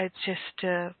it. It just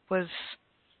was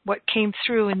what came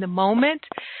through in the moment,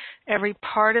 every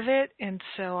part of it, and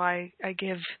so I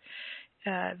give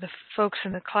the folks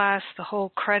in the class the whole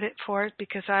credit for it,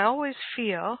 because I always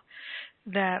feel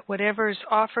that whatever is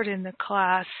offered in the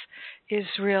class is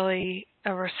really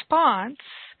a response,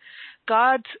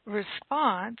 God's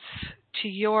response to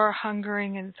your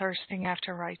hungering and thirsting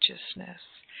after righteousness.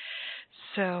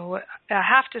 So I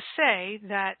have to say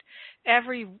that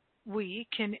every week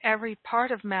in every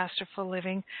part of Masterful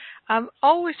Living, I'm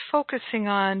always focusing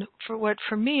on what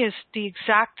for me is the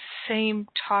exact same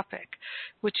topic,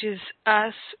 which is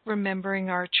us remembering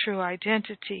our true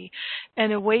identity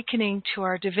and awakening to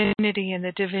our divinity and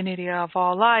the divinity of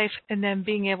all life, and then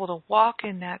being able to walk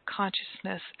in that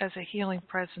consciousness as a healing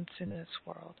presence in this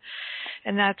world.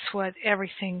 And that's what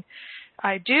everything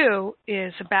I do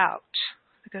is about,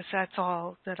 because that's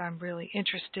all that I'm really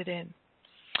interested in.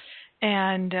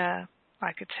 And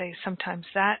I could say sometimes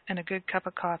that and a good cup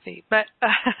of coffee, but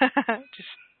just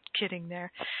kidding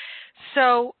there.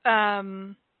 So I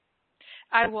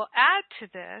will add to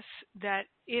this that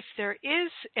if there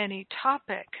is any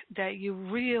topic that you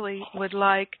really would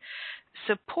like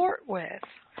support with,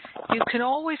 you can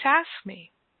always ask me.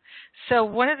 So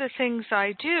one of the things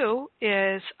I do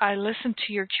is I listen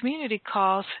to your community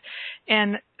calls,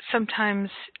 and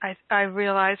sometimes I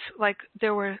realize, like,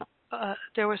 there was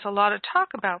a lot of talk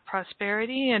about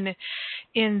prosperity and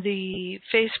in the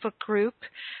Facebook group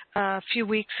a few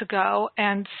weeks ago,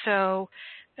 and so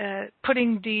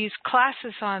putting these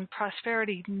classes on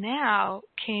prosperity now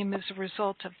came as a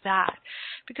result of that,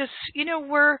 because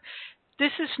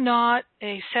this is not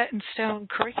a set in stone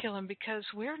curriculum, because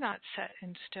we're not set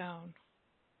in stone.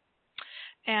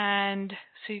 And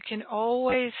so you can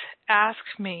always ask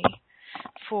me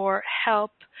for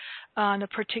help on a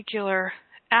particular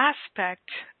aspect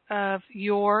of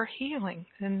your healing.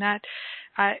 And that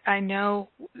I know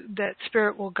that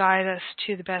Spirit will guide us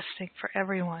to the best thing for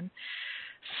everyone.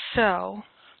 So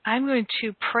I'm going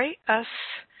to pray us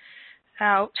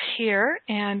out here,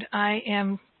 and I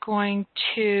am going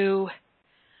to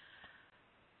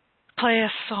play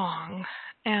a song.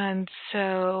 And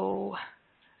so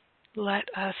let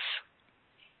us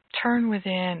turn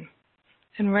within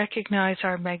and recognize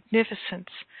our magnificence,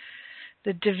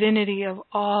 the divinity of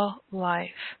all life.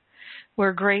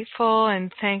 We're grateful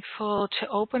and thankful to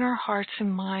open our hearts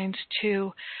and minds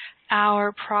to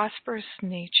our prosperous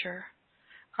nature,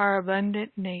 our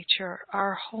abundant nature,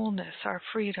 our wholeness, our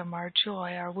freedom, our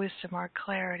joy, our wisdom, our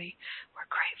clarity. We're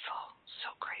grateful, so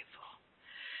grateful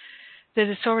that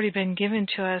it's already been given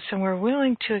to us, and we're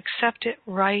willing to accept it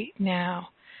right now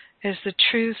as the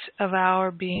truth of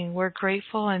our being. We're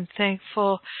grateful and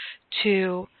thankful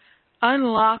to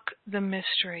unlock the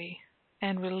mystery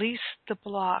and release the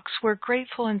blocks. We're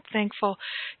grateful and thankful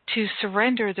to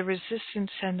surrender the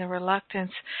resistance and the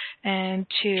reluctance and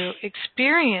to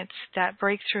experience that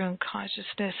breakthrough in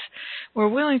consciousness. We're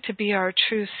willing to be our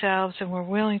true selves, and we're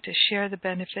willing to share the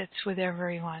benefits with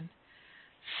everyone.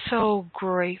 So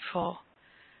grateful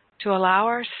to allow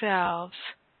ourselves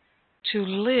to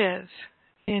live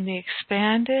in the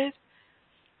expanded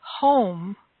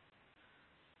home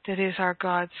that is our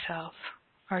God self,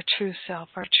 our true self,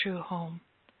 our true home.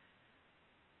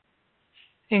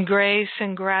 In grace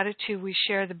and gratitude, we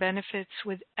share the benefits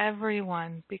with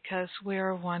everyone because we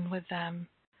are one with them.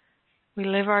 We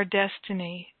live our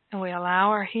destiny and we allow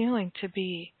our healing to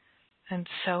be. And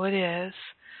so it is.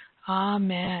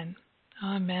 Amen.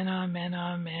 Amen, amen,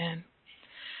 amen.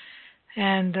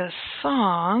 And the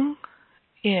song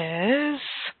is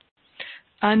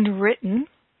Unwritten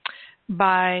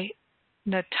by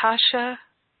Natasha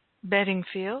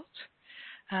Bedingfield.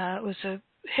 It was a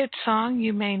hit song.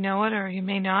 You may know it or you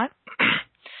may not.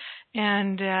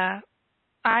 And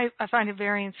I find it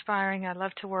very inspiring. I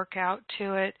love to work out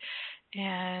to it.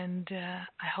 And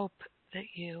I hope that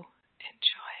you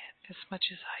enjoy it as much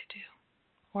as I do,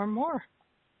 or more.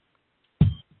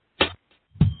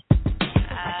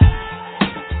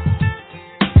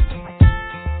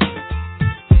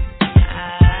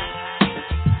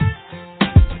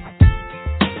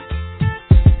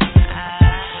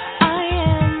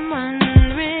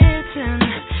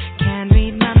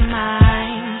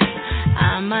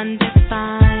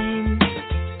 Undefined.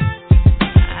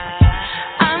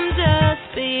 I'm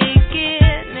just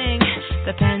beginning,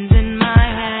 the pen's in my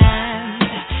hand,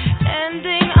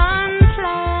 ending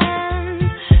unplanned.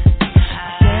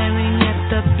 Staring at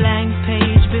the blank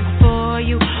page before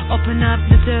you, open up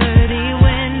the dirty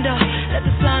window, let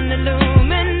the sun illuminate.